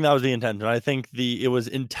don't think that was the intention. I think it was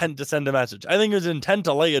intent to send a message. I think it was intent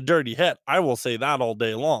to lay a dirty hit. I will say that all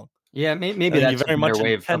day long. Yeah, maybe that's a better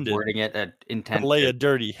way of wording it. Intent to lay a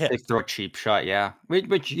dirty hit. They throw a cheap shot, yeah.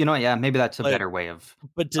 Which maybe that's a better way of.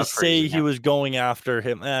 But to say he was going after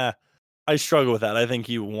him, I struggle with that. I think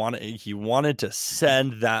he wanted to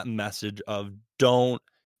send that message of don't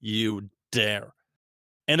you dare.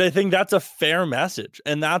 And I think that's a fair message.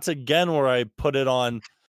 And that's again where I put it on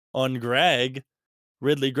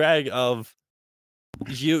Ridley Gregg of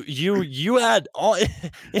you had all,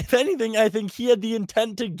 if anything, I think he had the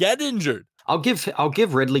intent to get injured. I'll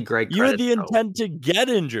give Ridley Gregg credit. You had the intent to get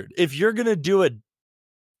injured. If you're gonna do a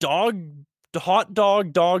hot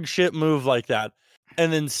dog shit move like that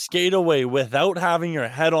and then skate away without having your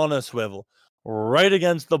head on a swivel right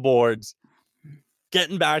against the boards,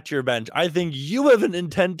 getting back to your bench, I think you have an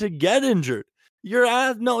intent to get injured.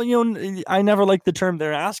 I never like the term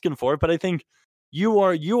they're asking for, but I think you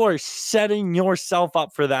are setting yourself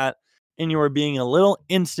up for that, and you are being a little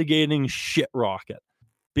instigating shit rocket,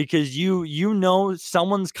 because you know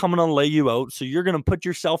someone's coming to lay you out, so you're going to put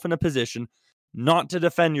yourself in a position not to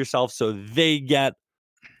defend yourself, so they get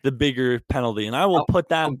the bigger penalty. And I will put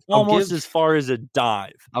that as far as a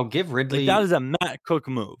dive. I'll give Ridley, that is a Matt Cook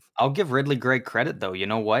move. I'll give Ridley Gregg credit though. You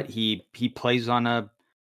know what? He plays on a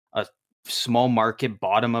small market,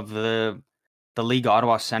 bottom of the league,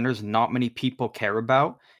 Ottawa Senators, not many people care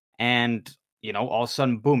about, and all of a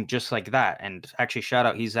sudden, boom, just like that. And actually, shout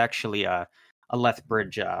out, he's actually a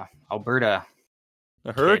Lethbridge, Alberta,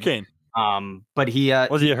 a Hurricane. Kid. But he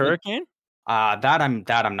was he a Hurricane? That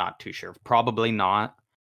I'm not too sure. Probably not.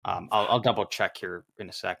 I'll double check here in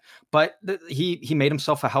a sec. But he made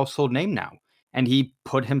himself a household name now, and he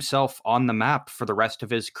put himself on the map for the rest of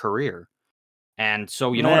his career. And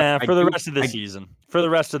so for the rest of the season. For the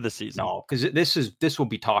rest of the season. No, because this will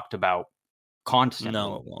be talked about constantly.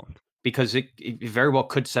 No, it won't. Because it very well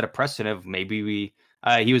could set a precedent of maybe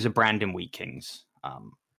he was a Brandon Wheat Kings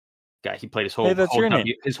guy. He played his whole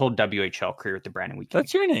WHL career at the Brandon Wheat Kings.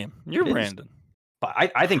 That's your name. You're Brandon. But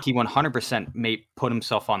I think he 100% may put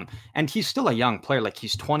himself on, and he's still a young player. Like,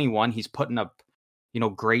 he's 21. He's putting up,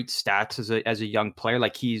 great stats as a young player.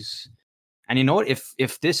 Like, he's, and you know what?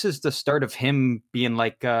 If this is the start of him being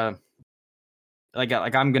like I'm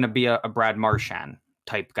gonna be a Brad Marchand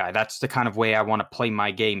type guy. That's the kind of way I want to play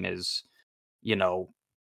my game. Is,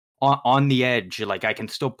 on the edge. Like, I can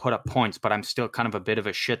still put up points, but I'm still kind of a bit of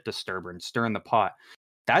a shit disturber and stirring the pot.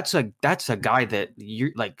 That's a guy that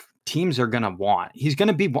you like. Teams are gonna want. He's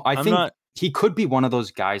gonna be. He could be one of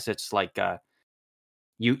those guys that's like,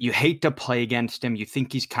 you hate to play against him. You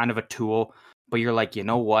think he's kind of a tool, but you're like, you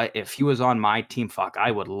know what? If he was on my team, fuck,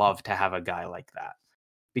 I would love to have a guy like that,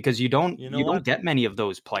 because you don't get many of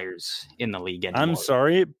those players in the league anymore. I'm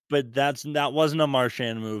sorry, but that wasn't a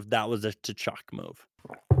Marchand move. That was a Tkachuk move.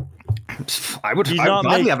 I would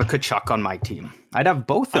gladly have a Kachuk on my team. I'd have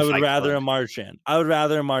both. I would rather a Marchand. I would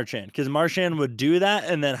rather a Marchand because Marchand would do that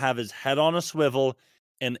and then have his head on a swivel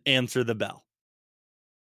and answer the bell.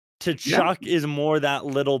 Chuck is more that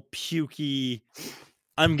little pukey,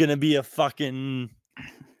 I'm going to be a fucking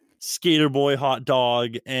skater boy hot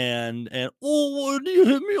dog and oh, do you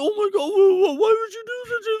hit me? Oh my God, why would you do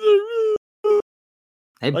such a thing?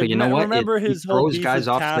 Hey, but you know what? Remember his whole throws guys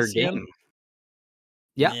off their game.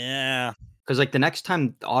 Yeah. Because like the next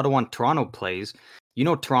time Ottawa and Toronto plays,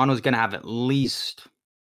 Toronto's going to have at least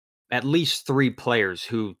 3 players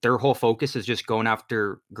who their whole focus is just going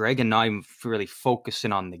after Greg and not even really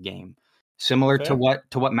focusing on the game. Similar to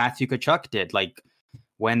what Matthew Tkachuk did, like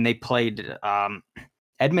when they played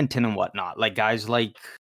Edmonton and whatnot. Like guys like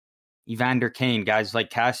Evander Kane, guys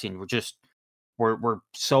like Cassian were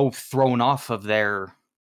so thrown off of their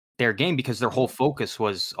game because their whole focus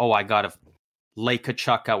was, I gotta lay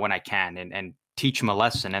Tkachuk out when I can and teach him a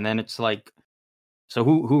lesson. And then it's like, so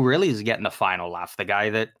who really is getting the final laugh? The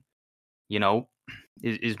guy that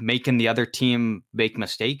is making the other team make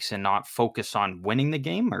mistakes and not focus on winning the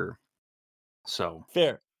game, or so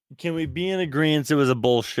fair. Can we be in agreement it was a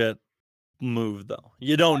bullshit move though?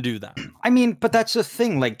 You don't do that. I mean, but that's the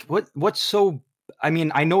thing. Like what's so, I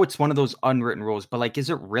mean, I know it's one of those unwritten rules, but like, is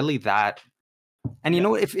it really that? And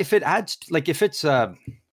if it adds, like, if it's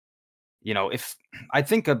if I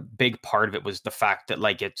think a big part of it was the fact that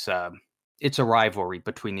like it's a rivalry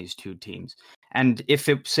between these two teams. And if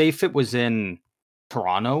it was in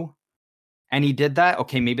Toronto and he did that,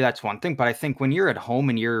 okay, maybe that's one thing. But I think when you're at home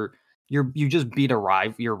and you just beat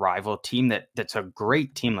your rival team that's a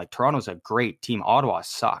great team, like Toronto's a great team, Ottawa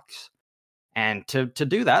sucks. And to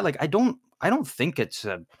do that, like I don't think it's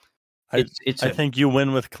a I think you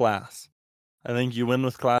win with class. I think you win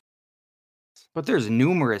with class. But there's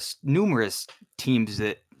numerous teams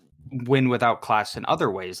that win without class in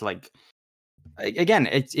other ways. Like, again,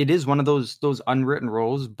 it is one of those unwritten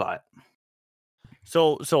rules, but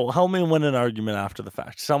so help me win an argument after the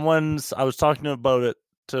fact. I was talking about it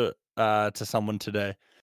to someone today,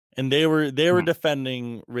 and they were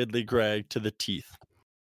defending Ridley Gregg to the teeth.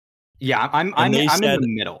 Yeah, I'm in the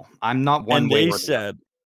middle. I'm not one way. And they said,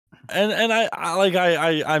 and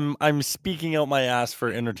I'm speaking out my ass for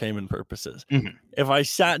entertainment purposes. Mm-hmm. If I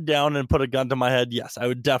sat down and put a gun to my head, yes, I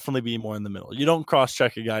would definitely be more in the middle. You don't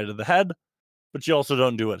cross-check a guy to the head, but you also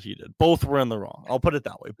don't do what he did. Both were in the wrong. I'll put it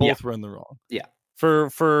that way. Both were in the wrong. Yeah. For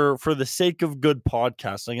the sake of good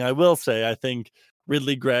podcasting, I will say I think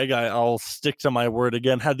Ridley Gregg, I'll stick to my word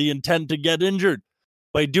again, had the intent to get injured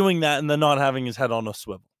by doing that and then not having his head on a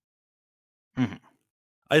swivel. Mm-hmm.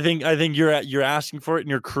 I think you're asking for it and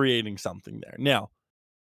you're creating something there. Now,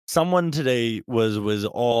 someone today was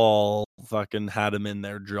all fucking had him in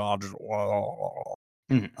their jaw, just,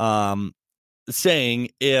 saying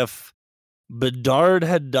if Bedard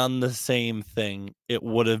had done the same thing, it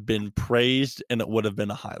would have been praised and it would have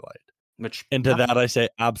been a highlight. That I say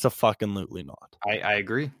abso-fucking-lutely not. I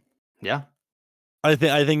agree. Yeah. I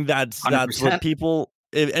think that's 100%. what people.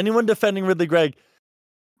 If anyone defending Ridley Gregg,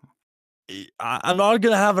 I'm not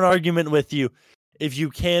going to have an argument with you if you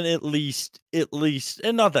can at least,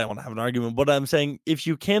 and not that I want to have an argument, but I'm saying if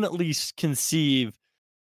you can at least concede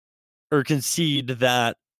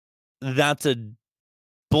that that's a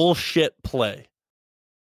bullshit play,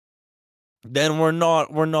 then we're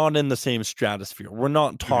not in the same stratosphere. We're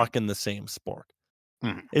not talking the same sport.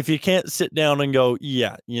 Mm-hmm. If you can't sit down and go,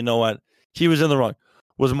 yeah, you know what, he was in the wrong.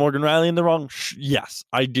 Was Morgan Riley in the wrong? Yes,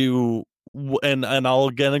 I do. And I'll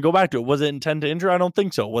again go back to it. Was it intent to injure? I don't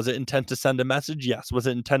think so. Was it intent to send a message? Yes. Was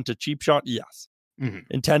it intent to cheap shot? Yes. Mm-hmm.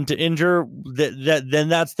 Intent to injure? Then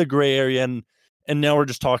that's the gray area. And now we're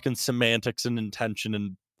just talking semantics and intention,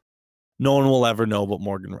 and no one will ever know about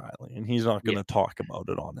Morgan Riley, and he's not going to talk about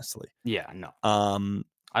it, honestly. Yeah, no.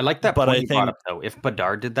 I like that point you brought up, though. If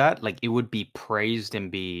Bedard did that, like, it would be praised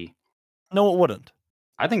and be... No, it wouldn't.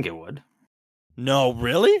 I think it would. No,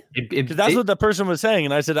 really? Because that's what the person was saying,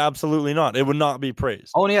 and I said absolutely not. It would not be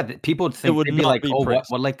praised. Oh yeah, people would think they'd be like, praised.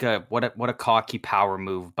 what a cocky power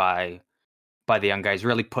move by the young guys,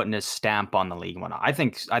 really putting his stamp on the league. I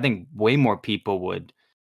think way more people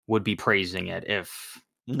would be praising it if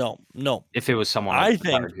it was someone like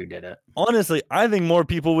Bedard who did it. Honestly, I think more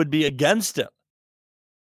people would be against it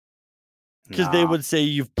because they would say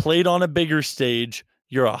you've played on a bigger stage.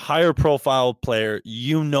 You're a higher profile player.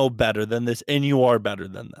 You know better than this, and you are better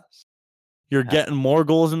than this. You're getting more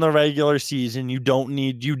goals in the regular season. You don't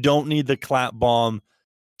need the clap bomb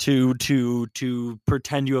to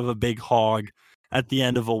pretend you have a big hog at the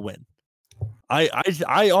end of a win. I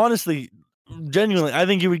honestly, genuinely, I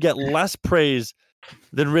think you would get less praise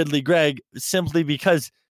than Ridley Gregg simply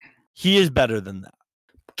because he is better than that.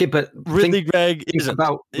 Okay, but Ridley Gregg isn't.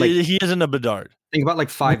 About, like, He isn't a Bedard. think about like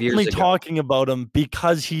 5 We're years only ago. talking about him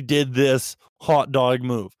because he did this hot dog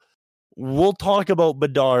move. We'll talk about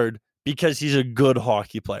Bedard because he's a good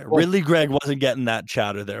hockey player. Well, Ridley Gregg wasn't getting that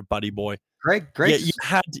chatter there, buddy boy. Greg's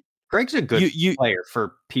a good player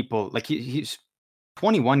for people. Like he's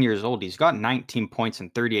 21 years old. He's got 19 points in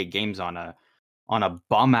 38 games on a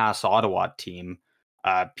bum ass Ottawa team.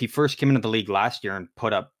 He first came into the league last year and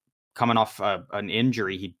coming off an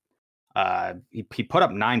injury. He put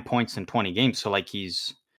up 9 points in 20 games. So like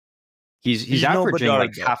he's averaging no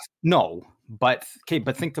Bedard, like half. No, but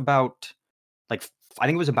think about, like, I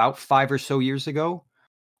think it was about 5 or so years ago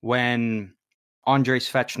when Andrei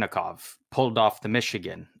Svechnikov pulled off the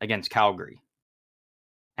Michigan against Calgary,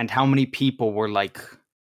 and how many people were like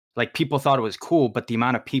people thought it was cool, but the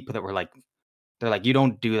amount of people that were like, they're like, you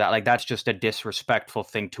don't do that. Like, that's just a disrespectful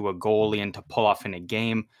thing to a goalie and to pull off in a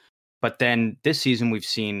game. But then this season we've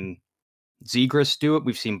seen Zegras do it,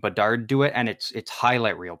 we've seen Bedard do it, and it's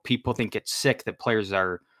highlight reel. People think it's sick that players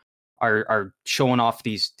are showing off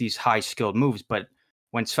these high skilled moves. But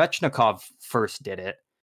when Svechnikov first did it,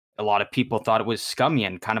 a lot of people thought it was scummy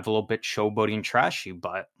and kind of a little bit showboaty and trashy.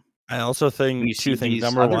 But I also think two things.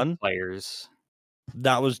 Number one, players,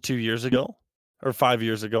 that was 2 years ago or 5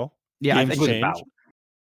 years ago. Yeah, Games I think it was changed. about.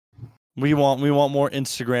 We want more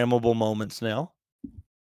Instagrammable moments now.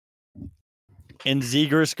 And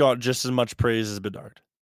Zegras got just as much praise as Bedard.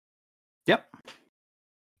 Yep.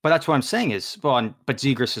 But that's what I'm saying is, but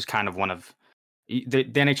Zegras is kind of one of the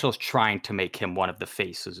NHL is trying to make him one of the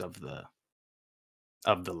faces of the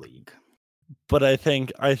league. But I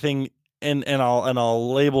think and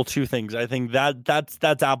I'll label two things. I think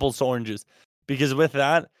that's apples to oranges, because with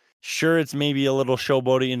that, sure, it's maybe a little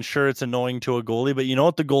showboaty and sure, it's annoying to a goalie, but you know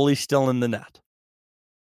what? The goalie's still in the net.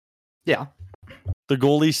 Yeah. The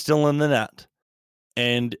goalie's still in the net.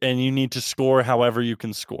 And you need to score however you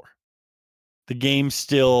can score. The game's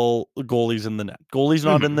still goalie's in the net. Goalie's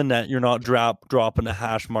not in the net. You're not dropping a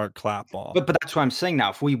hash mark clap off. But that's what I'm saying now.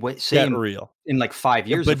 If we say in like 5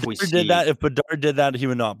 years, if Bedard did that, he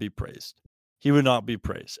would not be praised. He would not be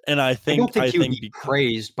praised. And I don't think he would be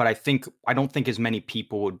praised, but I don't think as many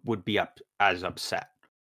people would be as upset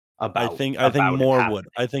about. I think more would.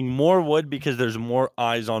 I think more would, because there's more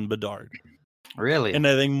eyes on Bedard. Really? And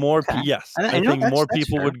I think more I think more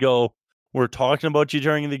people would go, we're talking about you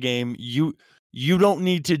during the game. You don't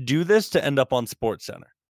need to do this to end up on SportsCenter.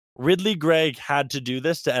 Ridley Gregg had to do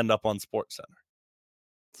this to end up on SportsCenter.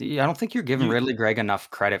 See, I don't think you're giving Ridley Gregg enough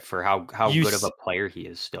credit for how good of a player he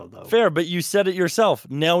is still, though. Fair, but you said it yourself.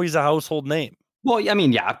 Now he's a household name. Well, I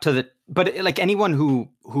mean, yeah, but like anyone who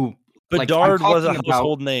Bedard was a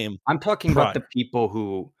household name. I'm talking about the people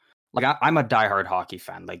who, like, I'm a diehard hockey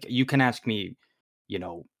fan. Like, you can ask me,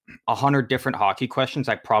 100 different hockey questions,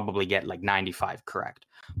 I probably get like 95 correct.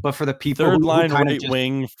 But for the people third line right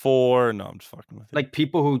wing for no, I'm just fucking with you. Like,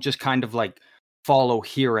 people who just kind of like follow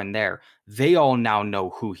here and there, they all now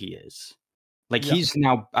know who he is. Like, he's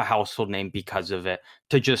now a household name because of it.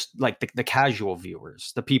 To just like the casual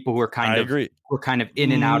viewers, the people who are kind of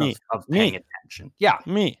in and out of paying attention. Yeah,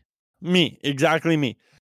 me, exactly me.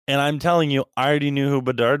 And I'm telling you, I already knew who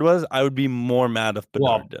Bedard was. I would be more mad if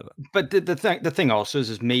Bedard did it. But the thing also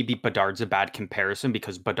is maybe Bedard's a bad comparison,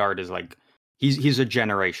 because Bedard is like, he's a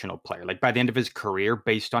generational player. Like, by the end of his career,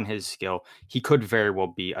 based on his skill, he could very well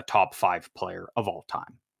be a top 5 player of all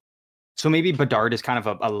time. So maybe Bedard is kind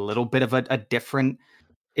of a little bit of a different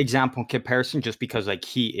example in comparison, just because like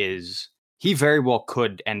he very well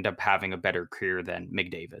could end up having a better career than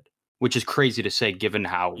McDavid, which is crazy to say given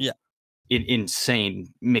how insane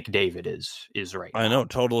McDavid is right now. I know,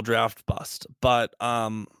 total draft bust, but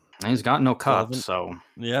he's got no cups, so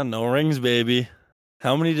yeah, no rings, baby.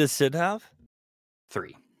 How many does Sid have?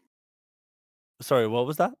 3. Sorry, what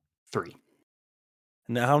was that? 3.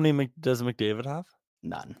 Now, how many does McDavid have?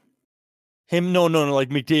 None. Him? No, like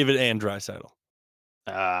McDavid and Draisaitl.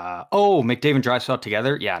 McDavid and Draisaitl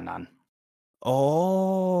together? Yeah, none.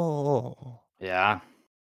 Oh, yeah,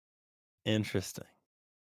 interesting.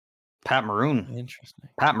 Pat Maroon. Interesting.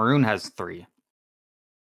 Pat Maroon has 3.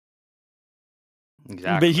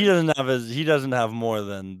 Exactly. But he doesn't have more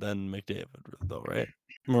than McDavid though, right?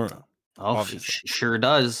 Maroon. Oh, sure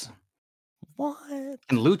does. What?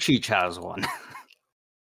 And Lucic has 1.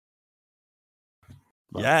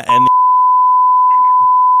 Yeah, and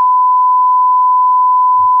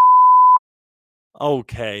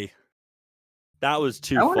okay. That was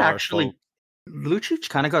too far. Actually, Lucic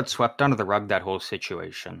kind of got swept under the rug, that whole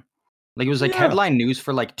situation. Like, it was like Yeah. headline news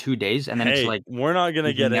for like 2 days, and then it's like we're not gonna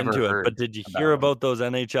you've get never into it, heard but did you hear about 'em. about those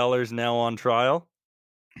NHLers now on trial?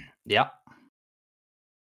 Yep.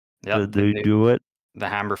 Yep. Did they do it? The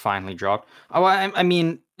hammer finally dropped. Oh, I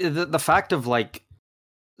mean, the fact of like,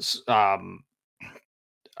 uh,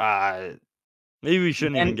 Maybe we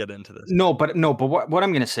shouldn't even and get into this. no, but what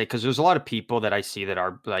I'm gonna say, because there's a lot of people that I see that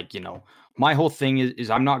are like, my whole thing is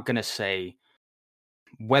I'm not gonna say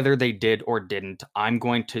whether they did or didn't. I'm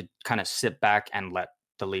going to kind of sit back and let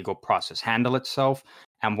the legal process handle itself.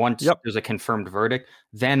 And once Yep. there's a confirmed verdict,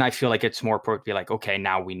 then I feel like it's more appropriate to be like, okay,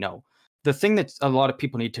 now we know. The thing that a lot of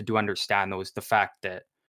people need to do understand though is the fact that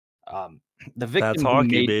the That's victim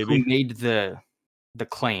hockey, who baby. made the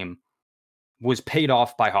claim was paid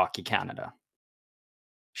off by Hockey Canada.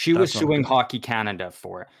 She was That's not suing good. Hockey Canada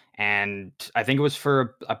for it, and I think it was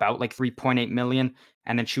for about like 3.8 million,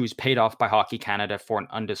 and then she was paid off by Hockey Canada for an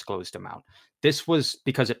undisclosed amount. This was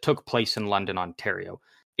because it took place in London, Ontario.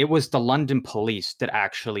 It was the London police that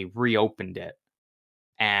actually reopened it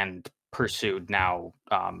and pursued now,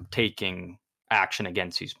 taking action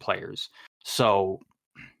against these players. So,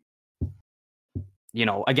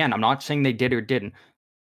 again, I'm not saying they did or didn't,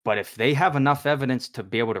 but if they have enough evidence to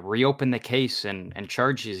be able to reopen the case and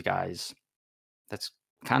charge these guys, that's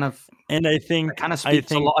kind of And I that think kind of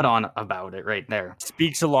speaks a lot on about it right there.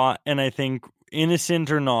 speaks a lot, and I think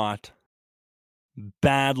innocent or not,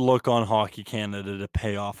 bad look on Hockey Canada to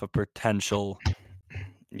pay off a potential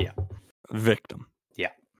Yeah. victim.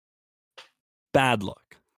 Yeah. Bad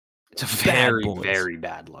look. It's a Bad very, boys. very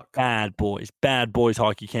bad look. Bad boys,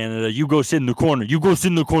 Hockey Canada. You go sit in the corner. You go sit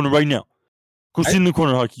in the corner right now. Go sit in the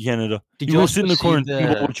corner, Hockey Canada. Did You you go also sit in the corner see and think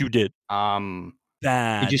about what you did.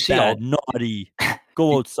 did you see Bad, naughty.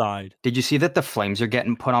 Go outside. Did you see that the Flames are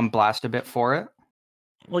getting put on blast a bit for it?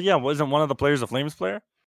 Well, yeah, wasn't one of the players a Flames player?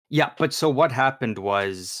 Yeah, but so what happened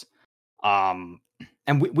was, and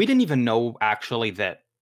we didn't even know actually that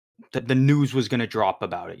the news was going to drop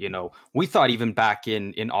about it. We thought even back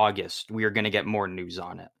in August we were going to get more news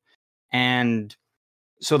on it. And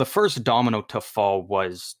so the first domino to fall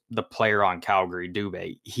was the player on Calgary,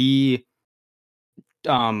 Dubé. He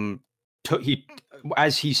he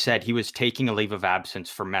as he said, he was taking a leave of absence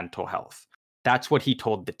for mental health. That's what he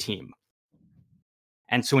told the team.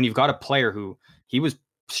 And so when you've got a player who he was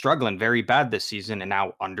struggling very bad this season, and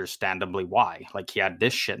now understandably why, like he had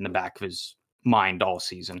this shit in the back of his mind all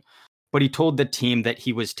season, but he told the team that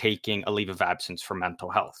he was taking a leave of absence for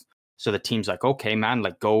mental health. So the team's like, okay, man,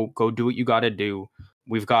 like go do what you got to do.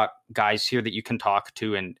 We've got guys here that you can talk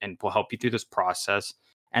to, and we'll help you through this process.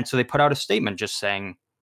 And so they put out a statement just saying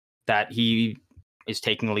that he is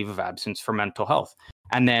taking a leave of absence for mental health.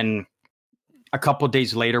 And then a couple of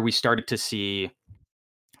days later, we started to see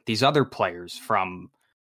these other players from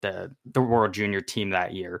the World Junior team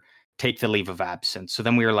that year take the leave of absence. So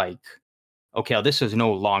then we were like, okay, well, this is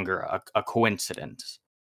no longer a coincidence.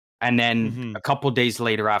 And then a couple of days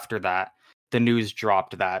later after that, the news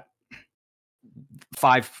dropped that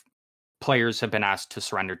 5 players have been asked to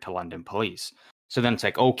surrender to London police. So then it's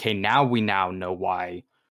like, okay, now we know why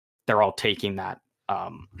they're all taking that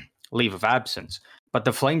leave of absence. But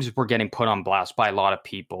the Flames were getting put on blast by a lot of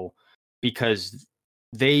people because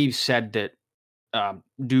they said that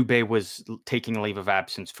Dubé was taking a leave of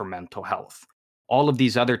absence for mental health. All of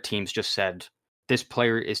these other teams just said, this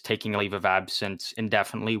player is taking a leave of absence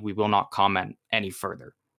indefinitely. We will not comment any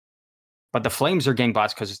further. But the Flames are getting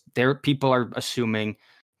blasted because their people are assuming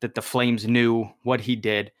that the Flames knew what he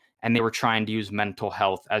did and they were trying to use mental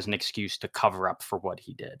health as an excuse to cover up for what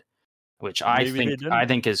he did, which I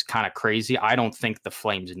think is kind of crazy. I don't think the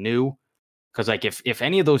Flames knew, because like if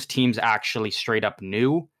any of those teams actually straight up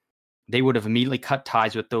knew, they would have immediately cut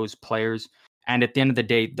ties with those players. And at the end of the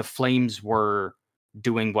day, the Flames were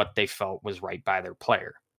doing what they felt was right by their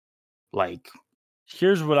player. Like,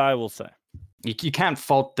 here's what I will say. You can't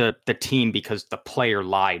fault the team because the player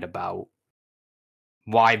lied about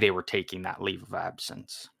why they were taking that leave of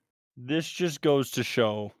absence. This just goes to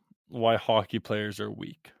show why hockey players are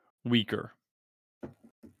weaker.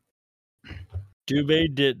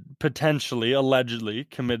 Dubé did potentially, allegedly,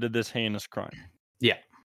 committed this heinous crime. Yeah.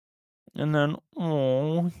 And then,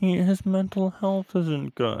 his mental health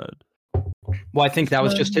isn't good. Well, I think that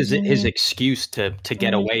was just his excuse to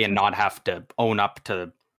get away and not have to own up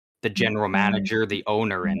to the general manager, the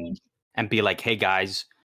owner, and be like, hey guys,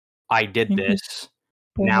 I did this.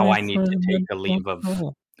 Now I need to take a leave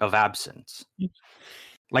of absence.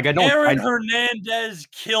 Like Aaron Hernandez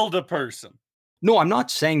killed a person. No, I'm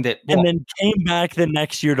not saying that. And then came back the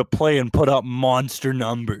next year to play and put up monster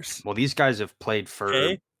numbers. Well, these guys have played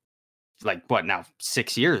for like what now?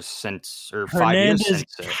 6 years since, or 5 years Hernandez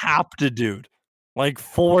since it. capped a dude like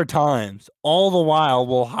 4 times, all the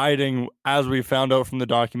while hiding, as we found out from the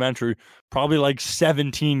documentary, probably like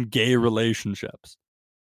 17 gay relationships.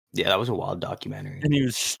 Yeah, that was a wild documentary. And he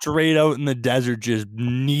was straight out in the desert just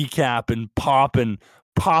kneecapping,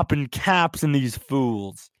 popping caps in these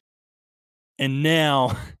fools. And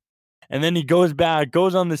now, and then he goes back,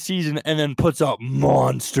 goes on the season, and then puts up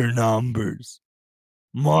monster numbers.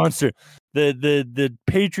 Monster. The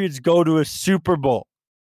Patriots go to a Super Bowl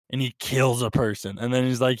and he kills a person. And then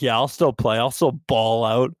he's like, yeah, I'll still play. I'll still ball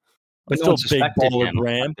out. But I'm no one still big suspected baller him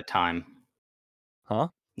brand. at the time. Huh?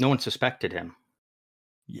 No one suspected him.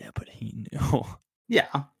 Yeah, but he knew.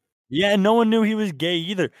 Yeah. Yeah, and no one knew he was gay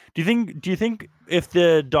either. Do you think if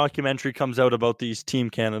the documentary comes out about these Team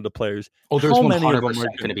Canada players, There's how 100% many of them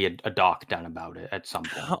are going to be a doc done about it at some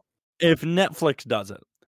point. If Netflix does it,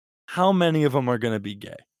 how many of them are going to be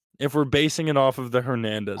gay? If we're basing it off of the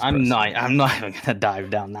Hernandez, I'm not even going to dive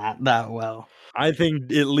down that well. I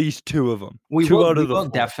think at least 2 of them. We 2 will, out of the we will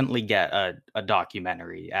 4. definitely get a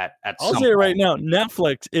documentary at I'll some say it right point. now,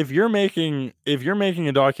 Netflix. If you're making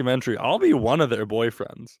a documentary, I'll be one of their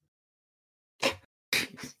boyfriends.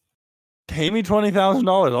 Pay me $20,000.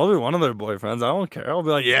 I'll be one of their boyfriends. I don't care. I'll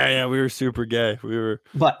be like, yeah, we were super gay.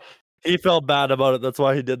 But he felt bad about it. That's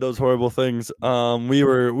why he did those horrible things. We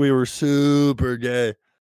were super gay,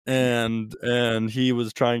 and he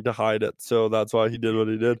was trying to hide it. So that's why he did what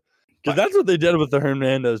he did. Because that's what they did with the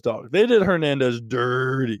Hernandez dog. They did Hernandez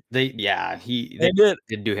dirty. They did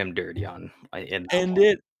do him dirty on.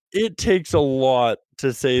 It takes a lot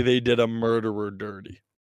to say they did a murderer dirty.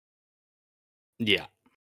 Yeah.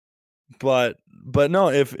 But no,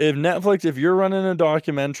 if Netflix, if you're running a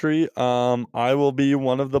documentary, I will be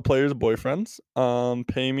one of the players' boyfriends.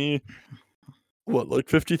 Pay me like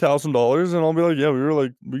 $50,000, and I'll be like, yeah,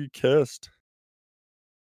 we kissed.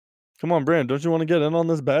 Come on, Brand, don't you want to get in on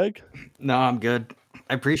this bag? No, I'm good.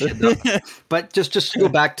 I appreciate that. But just to go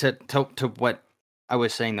back to what I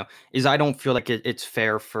was saying though, is I don't feel like it's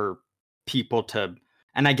fair for people to,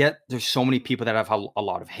 and I get there's so many people that have a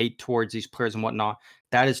lot of hate towards these players and whatnot.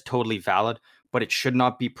 That is totally valid, but it should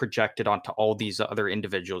not be projected onto all these other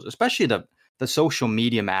individuals, especially the social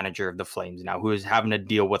media manager of the Flames now, who is having to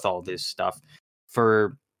deal with all this stuff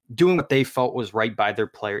for doing what they felt was right by their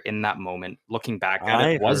player in that moment. Looking back at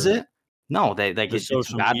it, was it? No, the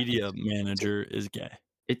social media manager is gay.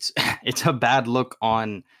 It's a bad look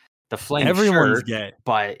on the Flames. Everyone's gay,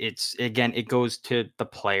 but it goes to the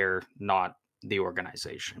player, not the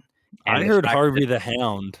organization. And I heard Harvey the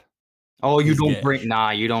Hound. Oh, you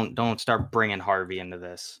don't start bringing Harvey into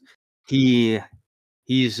this. He's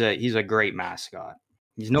a great mascot.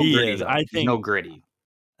 He's no gritty. Though. I think no gritty.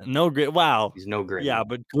 No gritty. Wow. He's no gritty. Yeah,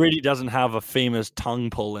 but Gritty doesn't have a famous tongue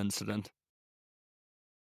pull incident.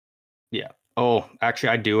 Yeah. Oh, actually,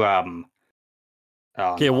 I do.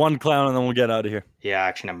 Okay, one clown, and then we'll get out of here. Yeah,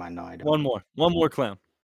 actually, never mind. No, I don't. One more clown.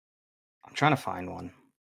 I'm trying to find one.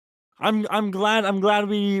 I'm glad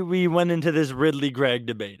we went into this Ridley Gregg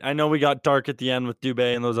debate. I know we got dark at the end with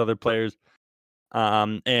Dubé and those other players.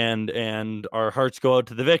 And our hearts go out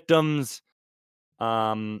to the victims.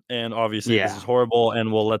 And obviously this is horrible,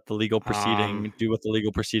 and we'll let the legal proceeding do what the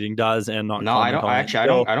legal proceeding does, and not. No, I don't.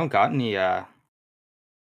 Actually, I don't got any.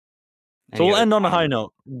 So we'll end on a high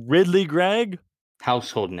note. Ridley Gregg.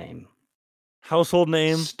 Household name.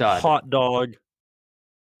 Stud. Hot dog.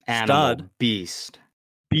 Animal. Stud.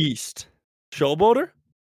 Beast. Showboater.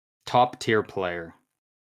 Top tier player.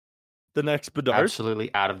 The next Bedard. Absolutely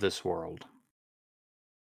out of this world.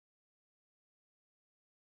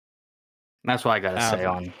 That's what I gotta say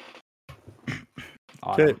on.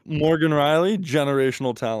 Okay, Morgan Riley,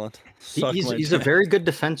 generational talent. He's a very good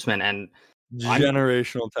defenseman, and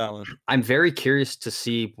generational talent. I'm very curious to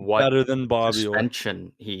see what better than Bobby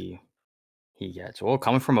suspension he gets. Well,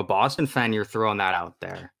 coming from a Boston fan, you're throwing that out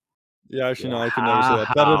there. Yeah, actually, no, I can never say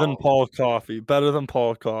that. Better than Paul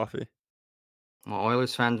Coffey. Well,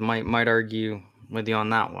 Oilers fans might argue with you on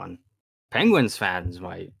that one. Penguins fans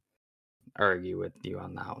might argue with you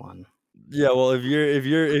on that one. Yeah, well, if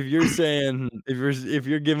you're saying if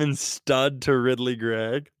you're giving stud to Ridley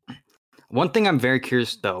Gregg, one thing I'm very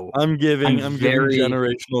curious though. I'm giving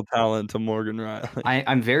generational talent to Morgan Riley.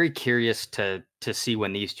 I'm very curious to see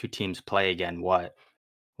when these two teams play again.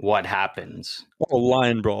 What happens? Oh,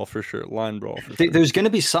 line brawl for sure. There's going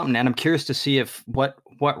to be something, and I'm curious to see if what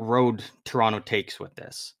road Toronto takes with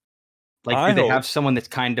this. Like, do they have someone that's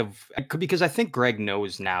kind of, because I think Greg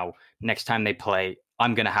knows now. Next time they play,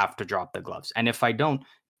 I'm going to have to drop the gloves, and if I don't,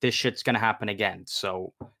 this shit's going to happen again.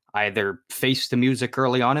 So either face the music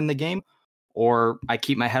early on in the game, or I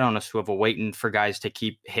keep my head on a swivel waiting for guys to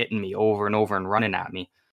keep hitting me over and over and running at me.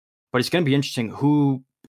 But it's going to be interesting who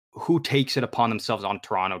takes it upon themselves on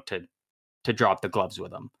Toronto to drop the gloves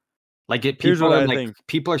with them. Like Here's what I think.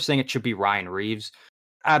 People are saying it should be Ryan Reeves.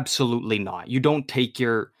 Absolutely not. You don't take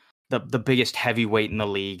the biggest heavyweight in the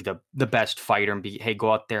league, the best fighter, and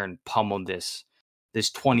go out there and pummel this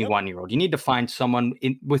 21-year-old. You need to find someone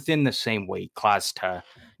within the same weight class to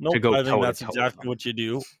go. I think that's exactly what you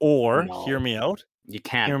do. Or hear me out. You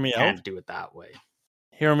can't do it that way.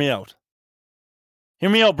 Hear me out. Hear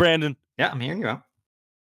me out, Brandon. Yeah, I'm hearing you out.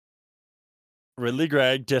 Ridley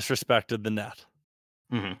Gregg disrespected the net.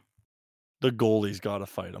 Mm-hmm. The goalie's got to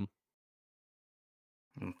fight him.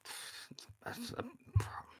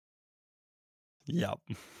 Yep.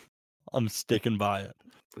 I'm sticking by it.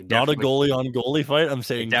 Not a goalie on goalie fight. I'm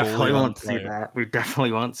saying definitely won't see that. We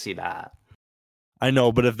definitely won't see that. I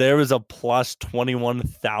know, but if there was a plus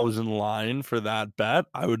 21,000 line for that bet,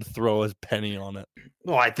 I would throw a penny on it.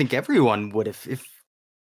 Well, I think everyone would if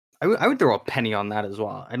I would throw a penny on that as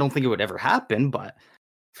well. I don't think it would ever happen, but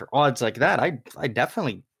for odds like that, I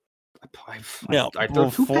definitely I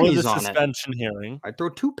throw 2 pennies on it. Suspension hearing. I throw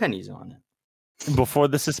 2 pennies on it. Before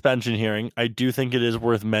the suspension hearing, I do think it is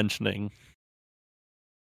worth mentioning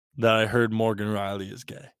that I heard Morgan Riley is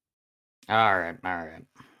gay. All right.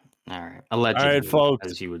 Allegedly, all right, folks,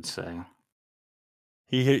 as you would say.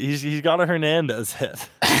 He's got a Hernandez hit.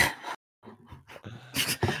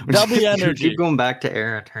 W energy. Keep going back to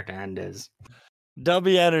Aaron Hernandez.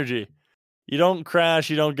 W energy. You don't crash.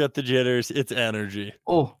 You don't get the jitters. It's energy.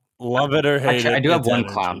 Oh, love it or hate it. I do have one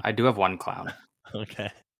clown. I do have one clown. Okay.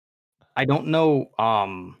 I don't know.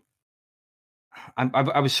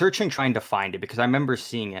 I was searching, trying to find it because I remember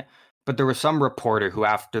seeing it, but there was some reporter who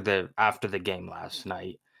after the game last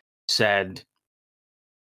night said,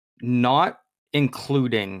 not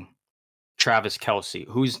including Travis Kelce,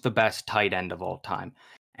 who's the best tight end of all time.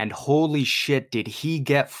 And holy shit, did he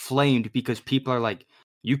get flamed because people are like,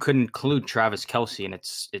 you could include Travis Kelce and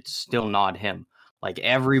it's still not him. Like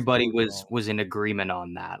everybody was in agreement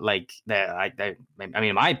on that. Like that, I mean,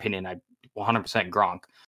 in my opinion, I 100% Gronk.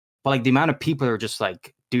 But like the amount of people are just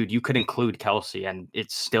like, dude, you could include Kelce and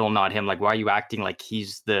it's still not him. Like, why are you acting like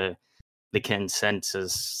he's the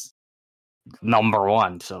consensus number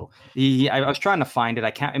one? So I was trying to find it.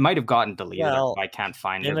 I can't. It might have gotten deleted. Well, I can't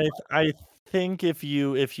find it. And I think if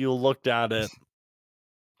you looked at it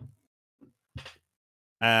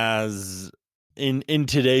as in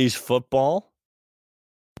today's football,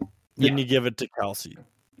 then you give it to Kelce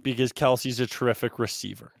because Kelce's a terrific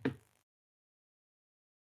receiver.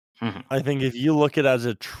 Mm-hmm. I think if you look at it as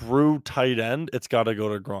a true tight end, it's got to go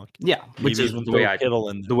to Gronk. Yeah, which is the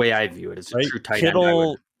way I view it. It's a true tight end.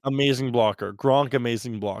 Kittle, amazing blocker. Gronk,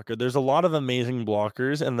 amazing blocker. There's a lot of amazing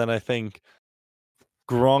blockers, and then I think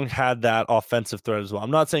Gronk had that offensive threat as well.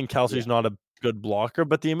 I'm not saying Kelce's not a good blocker,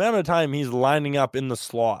 but the amount of time he's lining up in the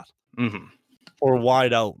slot or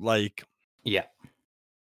wide out,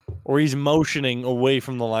 or he's motioning away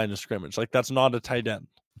from the line of scrimmage. Like, that's not a tight end.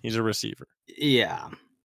 He's a receiver. Yeah.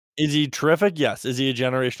 Is he terrific? Yes. Is he a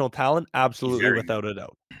generational talent? Absolutely, without a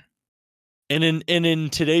doubt. And in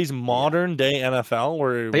today's modern day NFL,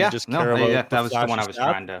 where we just care about that was the one I was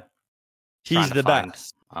trying to. He's the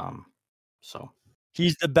best. So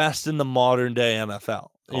he's the best in the modern day NFL.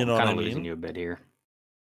 You know what I mean? Losing you a bit here.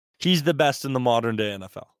 He's the best in the modern day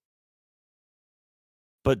NFL.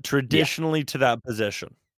 But traditionally, to that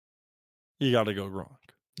position, you got to go Gronk.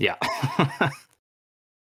 Yeah.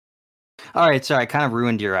 All right, sorry, I kind of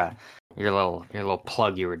ruined your little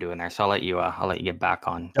plug you were doing there, so I'll let you get back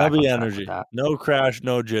on. W Energy, no crash,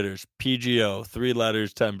 no jitters. PGO, 3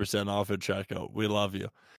 letters, 10% off at checkout. We love you.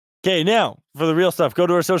 Okay, now for the real stuff, go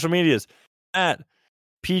to our social medias at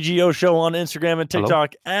PGO Show on Instagram and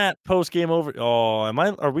TikTok. Hello? At Postgame Over. Oh,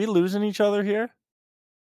 are we losing each other here?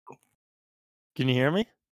 Can you hear me?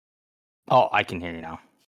 Oh, I can hear you now.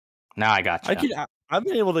 Now I got you. I've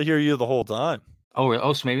been able to hear you the whole time.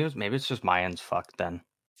 Oh, so maybe it's just my end's fucked then.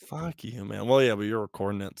 Fuck you, man. Well, yeah, but you're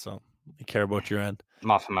recording it, so you care about your end.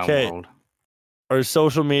 I'm off of my world. Our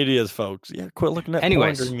social medias, folks. Yeah, quit looking at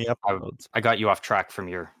anyways, during the episodes. I got you off track from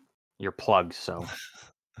your plugs, so.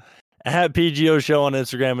 At PGO Show on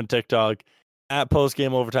Instagram and TikTok. At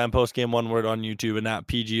Postgame Overtime, Postgame one word on YouTube, and at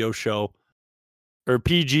PGO Show or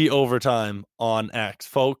PG Overtime on X.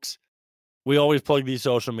 Folks, we always plug these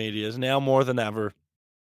social medias. Now more than ever,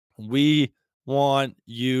 we want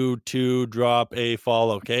you to drop a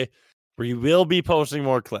follow, okay? We will be posting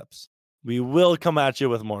more clips. We will come at you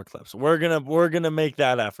with more clips. We're gonna make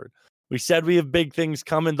that effort. We said we have big things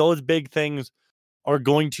coming. Those big things are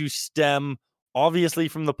going to stem obviously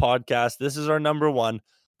from the podcast. This is our number one,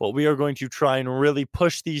 but we are going to try and really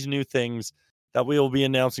push these new things that we will be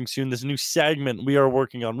announcing soon. This new segment we are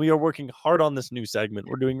working on. We are working hard on this new segment.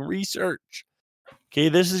 We're doing research. Okay,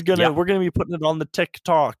 this is we're gonna be putting it on the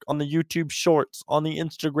TikTok, on the YouTube Shorts, on the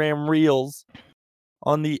Instagram Reels,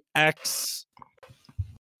 on the X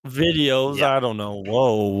videos. Yep. I don't know.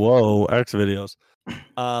 Whoa, X videos.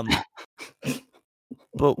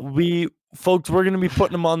 But we're gonna be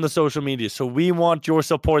putting them on the social media. So we want your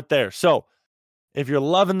support there. So if you're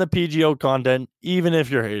loving the PGO content, even if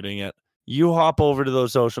you're hating it, you hop over to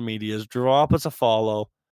those social medias, drop us a follow.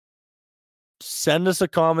 Send us a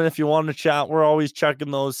comment if you want to chat. We're always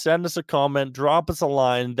checking those. Send us a comment. Drop us a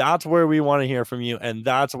line. That's where we want to hear from you, and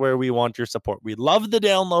that's where we want your support. We love the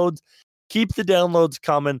downloads. Keep the downloads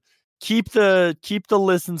coming. Keep the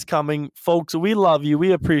listens coming. Folks, we love you.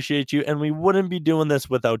 We appreciate you, and we wouldn't be doing this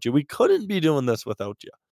without you. We couldn't be doing this without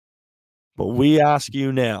you. But we ask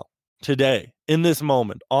you now, today, in this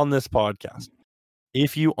moment, on this podcast,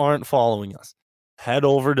 if you aren't following us, head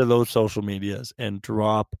over to those social medias and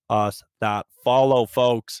drop us that follow,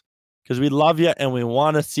 folks, because we love you and we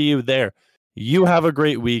want to see you there. You have a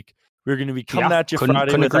great week. We're going to be coming at you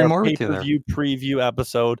Friday with our pay-per-view preview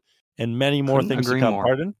episode and many more things to come.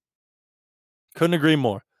 Pardon? Couldn't agree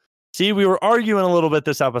more. See, we were arguing a little bit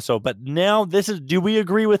this episode, but now do we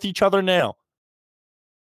agree with each other now?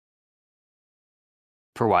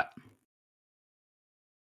 For what?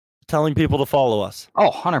 Telling people to follow us.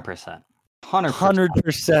 Oh, 100%.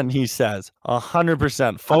 100%, he says.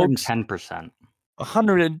 100%. Folks. 110%.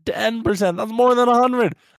 110%. That's more than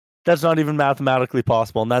 100. That's not even mathematically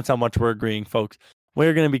possible, and that's how much we're agreeing, folks.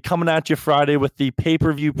 We're going to be coming at you Friday with the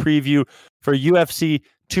pay-per-view preview for UFC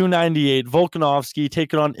 298. Volkanovski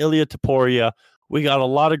taking on Ilia Topuria. We got a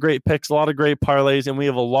lot of great picks, a lot of great parlays, and we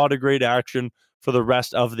have a lot of great action for the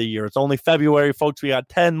rest of the year. It's only February, folks. We got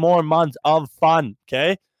 10 more months of fun,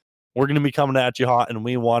 okay? We're going to be coming at you hot, and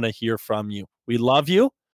we want to hear from you. We love you.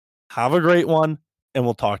 Have a great one, and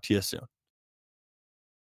we'll talk to you soon.